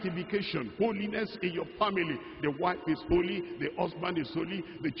sanctification, holiness in your family. The wife is holy, the husband is holy,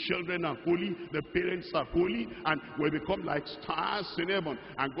 the children are holy, the parents are holy, and will become like stars in heaven.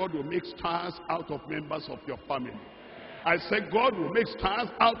 And God will make stars out of members of your family. I said God will make stars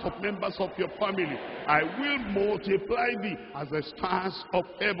out of members of your family. I will multiply thee as the stars of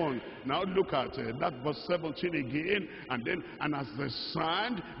heaven. Now look at that verse 17 again. And as the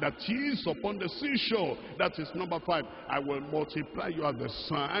sand that is upon the seashore. That is number 5. I will multiply you as the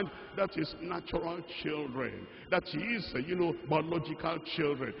sand. That is natural children. That is, biological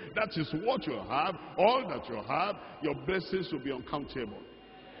children. That is what you have. All that you have, your blessings will be uncountable.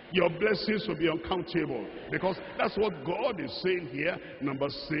 Your blessings will be uncountable, because that's what God is saying here. Number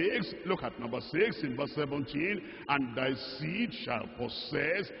 6, look at number 6 in verse 17. And thy seed shall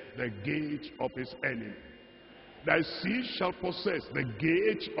possess the gate of his enemy. Thy seed shall possess the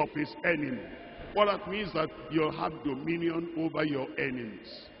gate of his enemy. What that means that you'll have dominion over your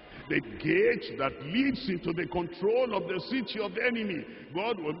enemies. The gate that leads into the control of the city of the enemy,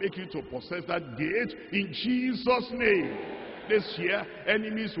 God will make you to possess that gate in Jesus' name. This year,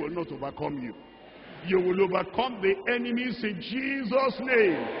 enemies will not overcome you. You will overcome the enemies in Jesus'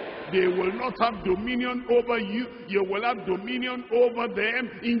 name. They will not have dominion over you. You will have dominion over them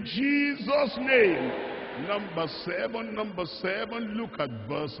in Jesus' name. Number 7, look at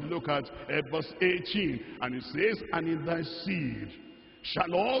verse 18. And it says, and in thy seed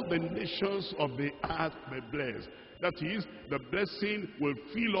shall all the nations of the earth be blessed. That is, the blessing will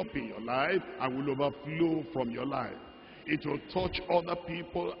fill up in your life and will overflow from your life. It will touch other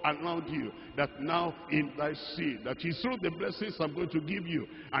people around you, that now in thy seed, that is through the blessings I'm going to give you,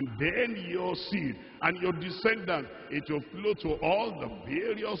 and then your seed and your descendants, it will flow to all the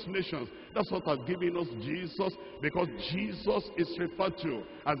various nations. That's what has given us Jesus, because Jesus is referred to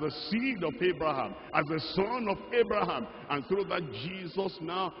as the seed of Abraham, as the son of Abraham, and through that Jesus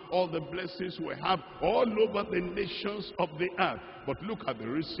now, all the blessings we have all over the nations of the earth. But look at the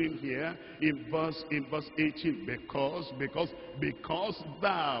reason here in verse 18. Because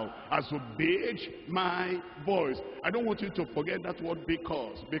thou hast obeyed my voice. I don't want you to forget that word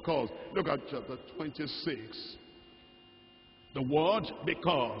because. Look at chapter 26. The word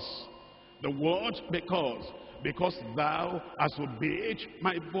because. The word because thou hast obeyed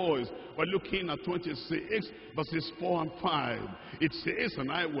my voice. We're looking at 26 verses 4 and 5. It says,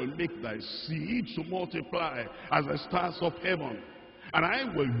 and I will make thy seed to multiply as the stars of heaven, and I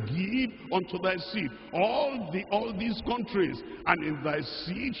will give unto thy seed all these countries, and in thy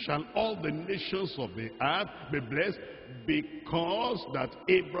seed shall all the nations of the earth be blessed, because that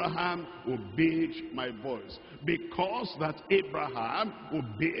Abraham obeyed my voice. Because that Abraham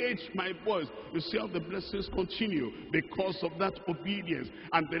obeyed my voice. You see how the blessings continue because of that obedience.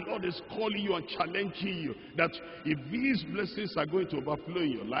 And the Lord is calling you and challenging you that if these blessings are going to overflow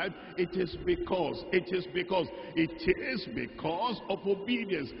in your life, it is because of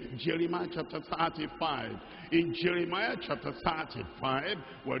obedience. Jeremiah chapter 35. In Jeremiah chapter 35,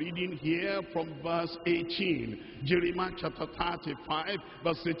 we're reading here from verse 18. Jeremiah chapter 35,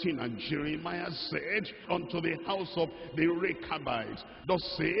 verse 18. And Jeremiah said unto the house of the Rechabites, thus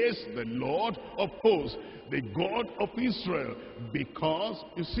says the Lord of hosts, the God of Israel, because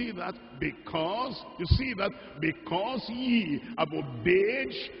ye have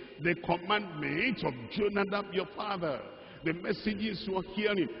obeyed the commandment of Jonadab your father. The messages you are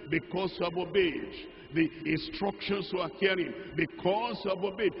hearing, because you have obeyed. The instructions you are hearing, because you have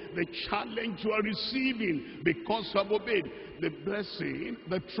obeyed. The challenge you are receiving, because you have obeyed. The blessing,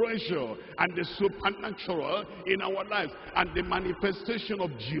 the treasure, and the supernatural in our lives. And the manifestation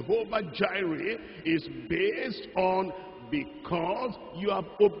of Jehovah Jireh is based on because you have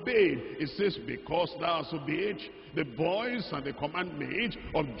obeyed. It says, because thou hast obeyed the voice and the commandment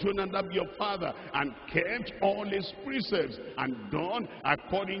of Jonadab your father, and kept all his precepts, and done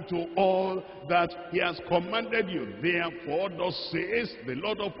according to all that he has commanded you. Therefore, thus says the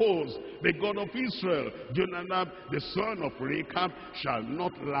Lord of hosts, the God of Israel, Jonadab the son of Rechab shall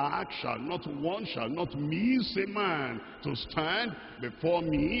not lack, shall not want, shall not miss a man to stand before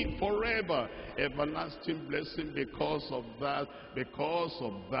me forever. Everlasting blessing because of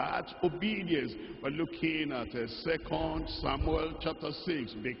that obedience. We're looking at 2 Samuel chapter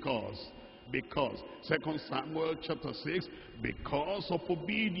 6, because 2 Samuel chapter 6, because of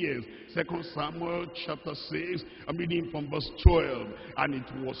obedience. 2 Samuel chapter 6, I'm reading from verse 12. And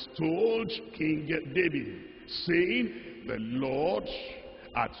it was told King David, saying, the Lord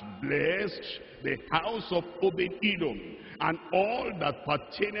hath blessed the house of Obed-Edom, and all that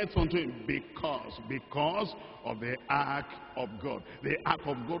pertaineth unto him, because of the ark of God. The ark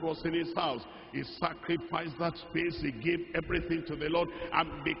of God was in his house. He sacrificed that space. He gave everything to the Lord.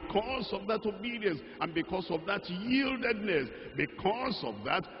 And because of that obedience, and because of that yieldedness, because of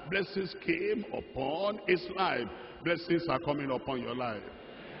that, blessings came upon his life. Blessings are coming upon your life.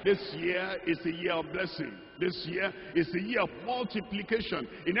 This year is a year of blessing. This year is a year of multiplication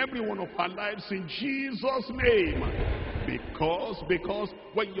in every one of our lives in Jesus' name. Because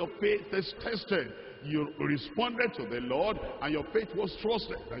when your faith is tested, you responded to the Lord, and your faith was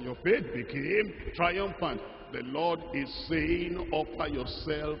trusted, and your faith became triumphant. The Lord is saying, offer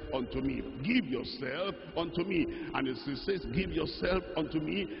yourself unto me. Give yourself unto me. And it says, give yourself unto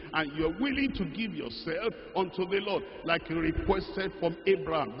me. And you're willing to give yourself unto the Lord. Like he requested from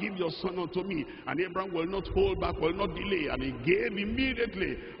Abraham, give your son unto me. And Abraham will not hold back, will not delay. And he gave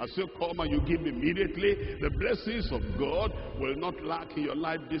immediately. As you come and you give immediately, the blessings of God will not lack in your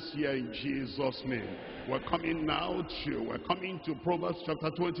life this year in Jesus' name. We're coming to Proverbs chapter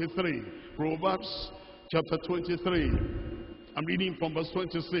 23. Proverbs chapter 23, I'm reading from verse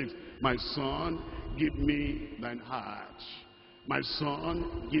 26. My son, give me thine heart. My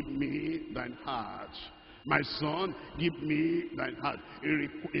son, give me thine heart. My son, give me thine heart. He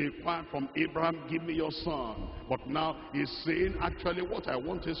required from Abraham, give me your son. But now he's saying, actually what I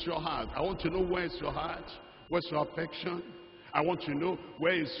want is your heart. I want to know where is your heart, where's your affection. I want to know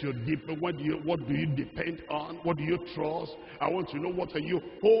where is your deep, what do you depend on? What do you trust? I want to know, what are you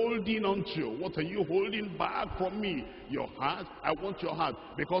holding on to? What are you holding back from me? Your heart. I want your heart.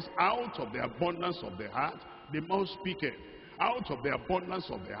 Because out of the abundance of the heart, the mouth speaketh. Out of the abundance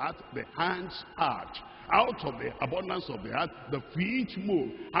of the heart, the hands act. Out of the abundance of the heart, the feet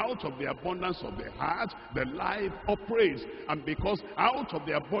move. Out of the abundance of the heart, the life operates. And because out of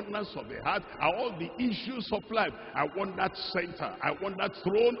the abundance of the heart are all the issues of life, I want that center. I want that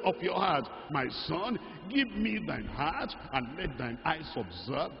throne of your heart. My son, give me thine heart, and let thine eyes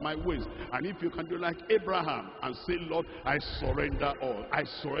observe my ways. And if you can do like Abraham and say, Lord, I surrender all. I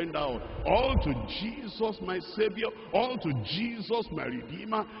surrender all. All to Jesus, my Savior. All to Jesus, my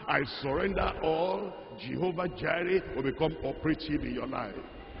Redeemer. I surrender all. Jehovah Jireh will become operative in your life.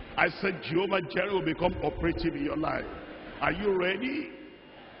 I said Jehovah Jireh will become operative in your life. Are you ready?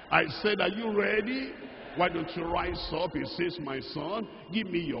 I said, are you ready? Why don't you rise up? He says, my son, give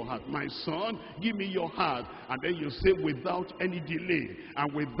me your heart. My son, give me your heart. And then you say, without any delay,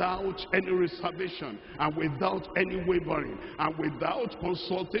 and without any reservation, and without any wavering, and without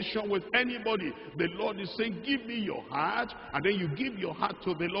consultation with anybody, the Lord is saying, give me your heart. And then you give your heart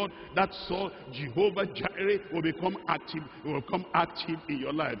to the Lord. That's all. Jehovah Jireh will become active. It will become active in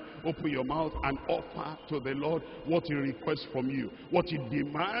your life. Open your mouth and offer to the Lord what he requests from you, what he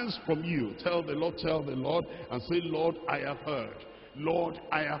demands from you. Tell the Lord, and say, Lord, I have heard. Lord,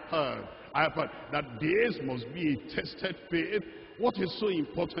 I have heard. I have heard that this must be a tested faith. What is so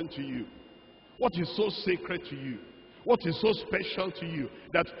important to you? What is so sacred to you? What is so special to you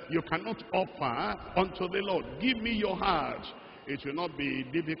that you cannot offer unto the Lord? Give me your heart. It will not be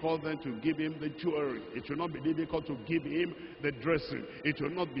difficult then to give him the jewelry. It will not be difficult to give him the dressing. It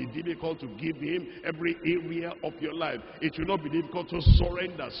will not be difficult to give him every area of your life. It will not be difficult to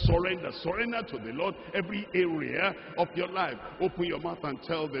surrender to the Lord every area of your life. Open your mouth and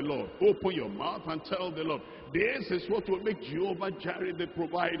tell the Lord. Open your mouth and tell the Lord. This is what will make Jehovah Jireh the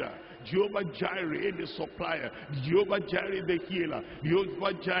provider, Jehovah Jireh the supplier, Jehovah Jireh the healer,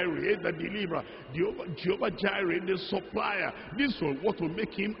 Jehovah Jireh the deliverer, Jehovah Jireh the supplier. This is what will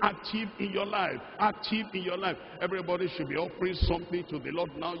make him active in your life, active in your life. Everybody should be offering something to the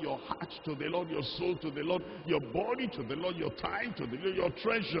Lord now. Your heart to the Lord, your soul to the Lord, your body to the Lord, your time to the Lord, your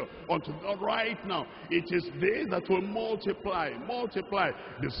treasure unto the Lord right now. It is this that will multiply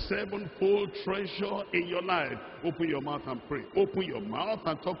the sevenfold treasure in your life. Open your mouth and pray. Open your mouth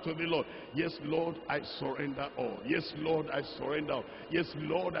and talk to the Lord. Yes, Lord, I surrender all. Yes, Lord, I surrender all. Yes,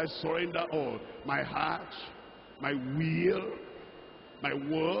 Lord, I surrender all. My heart, my will, my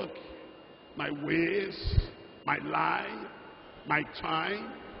work, my ways, my life, my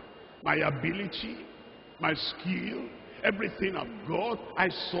time, my ability, my skill, everything I've got, I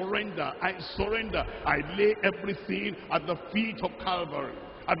surrender. I surrender. I lay everything at the feet of Calvary,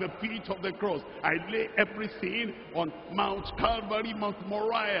 at the feet of the cross. I lay everything on Mount Calvary, Mount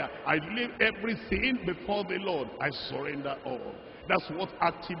Moriah. I lay everything before the Lord. I surrender all. That's what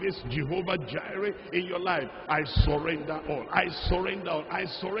activates Jehovah Jireh in your life. I surrender all. I surrender all. I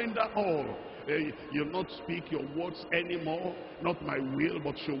surrender all. You'll not speak your words anymore. Not my will,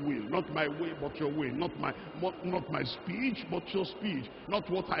 but your will. Not my way, but your way. Not my speech, but your speech. Not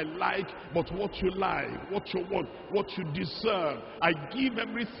what I like, but what you like, what you want, what you deserve. I give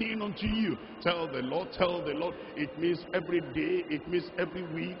everything unto you. Tell the Lord, tell the Lord. It means every day, it means every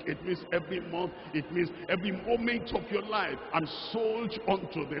week, it means every month, it means every moment of your life. I'm sold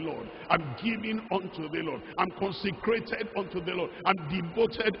unto the Lord. I'm giving unto the Lord. I'm consecrated unto the Lord. I'm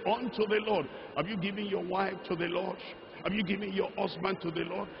devoted unto the Lord. Have you given your wife to the Lord? Have you given your husband to the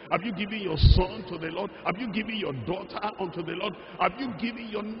Lord? Have you given your son to the Lord? Have you given your daughter unto the Lord? Have you given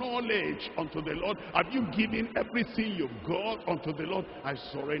your knowledge unto the Lord? Have you given everything you've got unto the Lord? I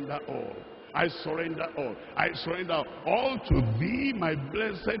surrender all. I surrender all. I surrender all to thee, my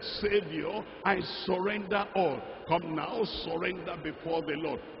blessed Savior. I surrender all. Come now, surrender before the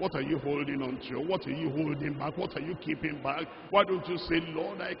Lord. What are you holding on to? What are you holding back? What are you keeping back? Why don't you say,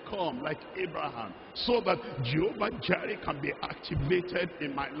 Lord, I come like Abraham, so that Jehovah Jireh can be activated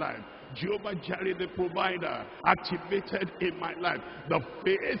in my life. Jehovah Jireh the provider activated in my life. The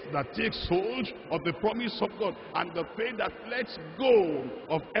faith that takes hold of the promise of God, and the faith that lets go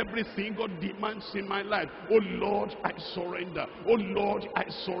of everything God demands in my life. Oh Lord, I surrender. Oh Lord, I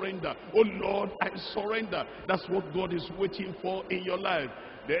surrender. Oh Lord, I surrender. That's what God is waiting for in your life.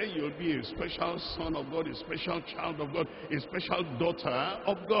 Then you'll be a special son of God, a special child of God, a special daughter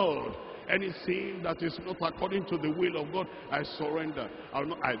of God. Anything that is not according to the will of God, I surrender.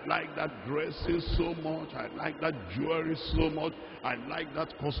 I like that dressing so much. I like that jewelry so much. I like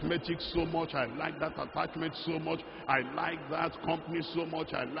that cosmetics so much. I like that attachment so much. I like that company so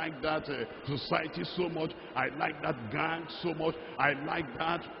much. I like that society so much. I like that gang so much. I like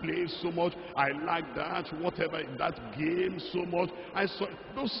that place so much. I like that whatever, that game so much.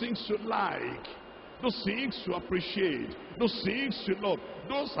 Those things you like. Those things to appreciate, those things to love,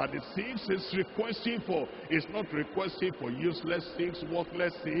 those are the things it's requesting for. It's not requesting for useless things,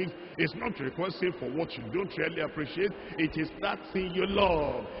 worthless things. It's not requesting for what you don't really appreciate. It is that thing you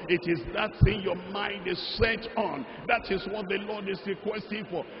love. It is that thing your mind is set on. That is what the Lord is requesting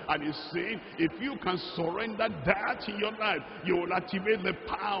for. And he's saying, if you can surrender that in your life, you will activate the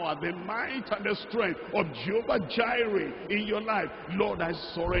power, the might, and the strength of Jehovah Jireh in your life. Lord, I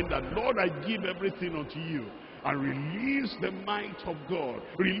surrender. Lord, I give everything unto you. And release the might of God.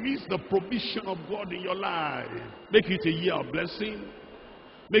 Release the provision of God in your life. Make it a year of blessing.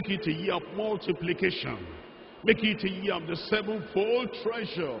 Make it a year of multiplication. Make it a year of the sevenfold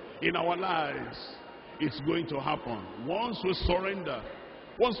treasure in our lives. it's going to happen. Once we surrender,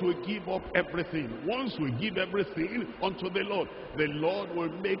 once we give up everything, once we give everything unto the Lord will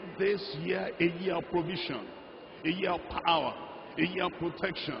make this year a year of provision, a year of power, a year of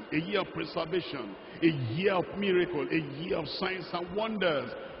protection, a year of preservation, a year of miracle, a year of signs and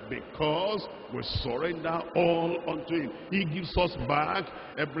wonders, because we surrender all unto him. He gives us back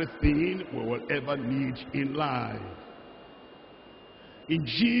everything we will ever need in life. In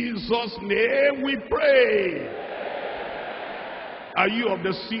Jesus' name we pray. Are you of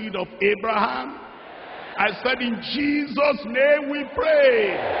the seed of Abraham? I said, in Jesus' name we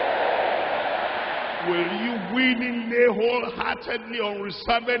pray. Will you willingly, wholeheartedly,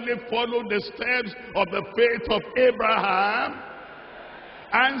 unreservedly follow the steps of the faith of Abraham?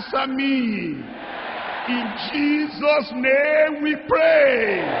 Answer me. In Jesus' name we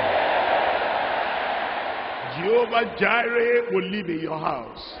pray. Jehovah Jireh will live in your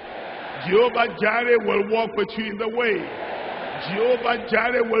house. Jehovah Jireh will walk with you in the way. Jehovah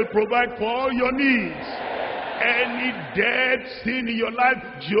Jireh will provide for all your needs. Any dead sin in your life,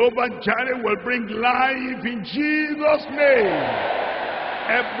 Jehovah Jireh will bring life in Jesus' name.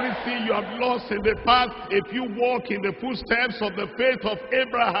 Everything you have lost in the past, if you walk in the footsteps of the faith of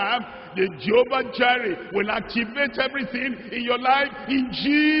Abraham, the Jehovah Jireh will activate everything in your life in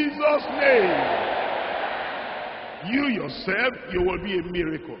Jesus' name. You yourself, you will be a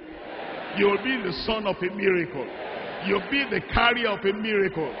miracle. You will be the son of a miracle. You'll be the carrier of a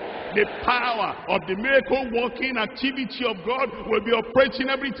miracle. The power of the miracle working activity of God will be operating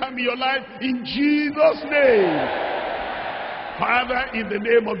every time in your life in Jesus' name. Father, in the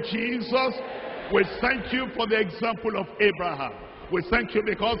name of Jesus, we thank you for the example of Abraham. We thank you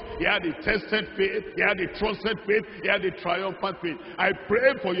because he had a tested faith, he had a trusted faith, he had a triumphant faith. I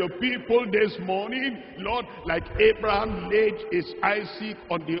pray for your people this morning, Lord, like Abraham laid his Isaac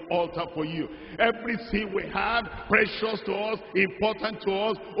on the altar for you. Everything we have, precious to us, important to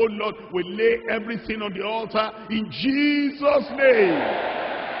us, oh Lord, we lay everything on the altar in Jesus' name.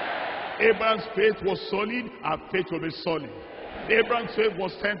 Abraham's faith was solid, our faith will be solid. Abraham's faith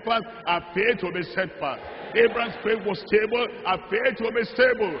was steadfast, our faith will be steadfast. Abraham's faith was stable, our faith will be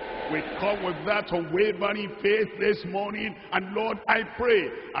stable. We come with that unwavering faith this morning, and Lord, I pray,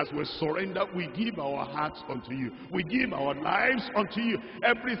 as we surrender, we give our hearts unto you. We give our lives unto you.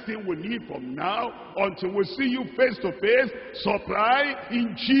 Everything we need from now until we see you face to face, supply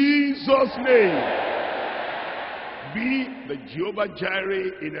in Jesus' name. Be the Jehovah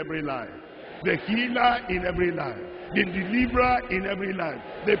Jireh in every life, the healer in every life, the deliverer in every life,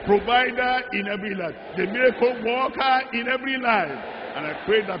 the provider in every life, the miracle worker in every life. And I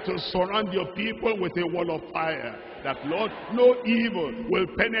pray that to surround your people with a wall of fire, that Lord, no evil will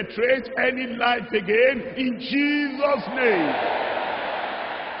penetrate any life again in Jesus' name.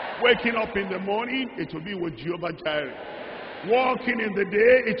 Waking up in the morning, it will be with Jehovah Jireh. Walking in the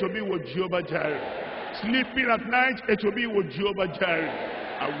day, it will be with Jehovah Jireh. Sleeping at night, it will be with Jehovah Jireh.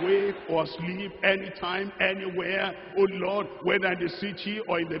 Awake or asleep, anytime, anywhere, oh Lord, whether in the city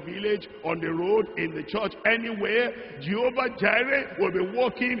or in the village, on the road, in the church, anywhere, Jehovah Jireh will be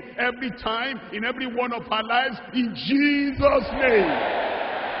working every time in every one of our lives in Jesus' name.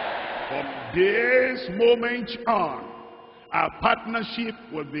 From this moment on, our partnership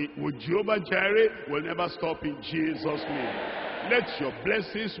with Jehovah Jireh will never stop in Jesus' name. Let your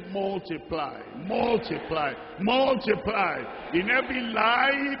blessings multiply, multiply, multiply in every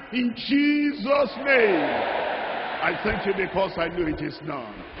life in Jesus' name. I thank you because I know it is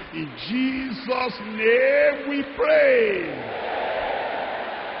done. In Jesus' name we pray.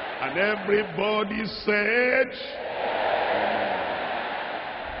 And everybody said,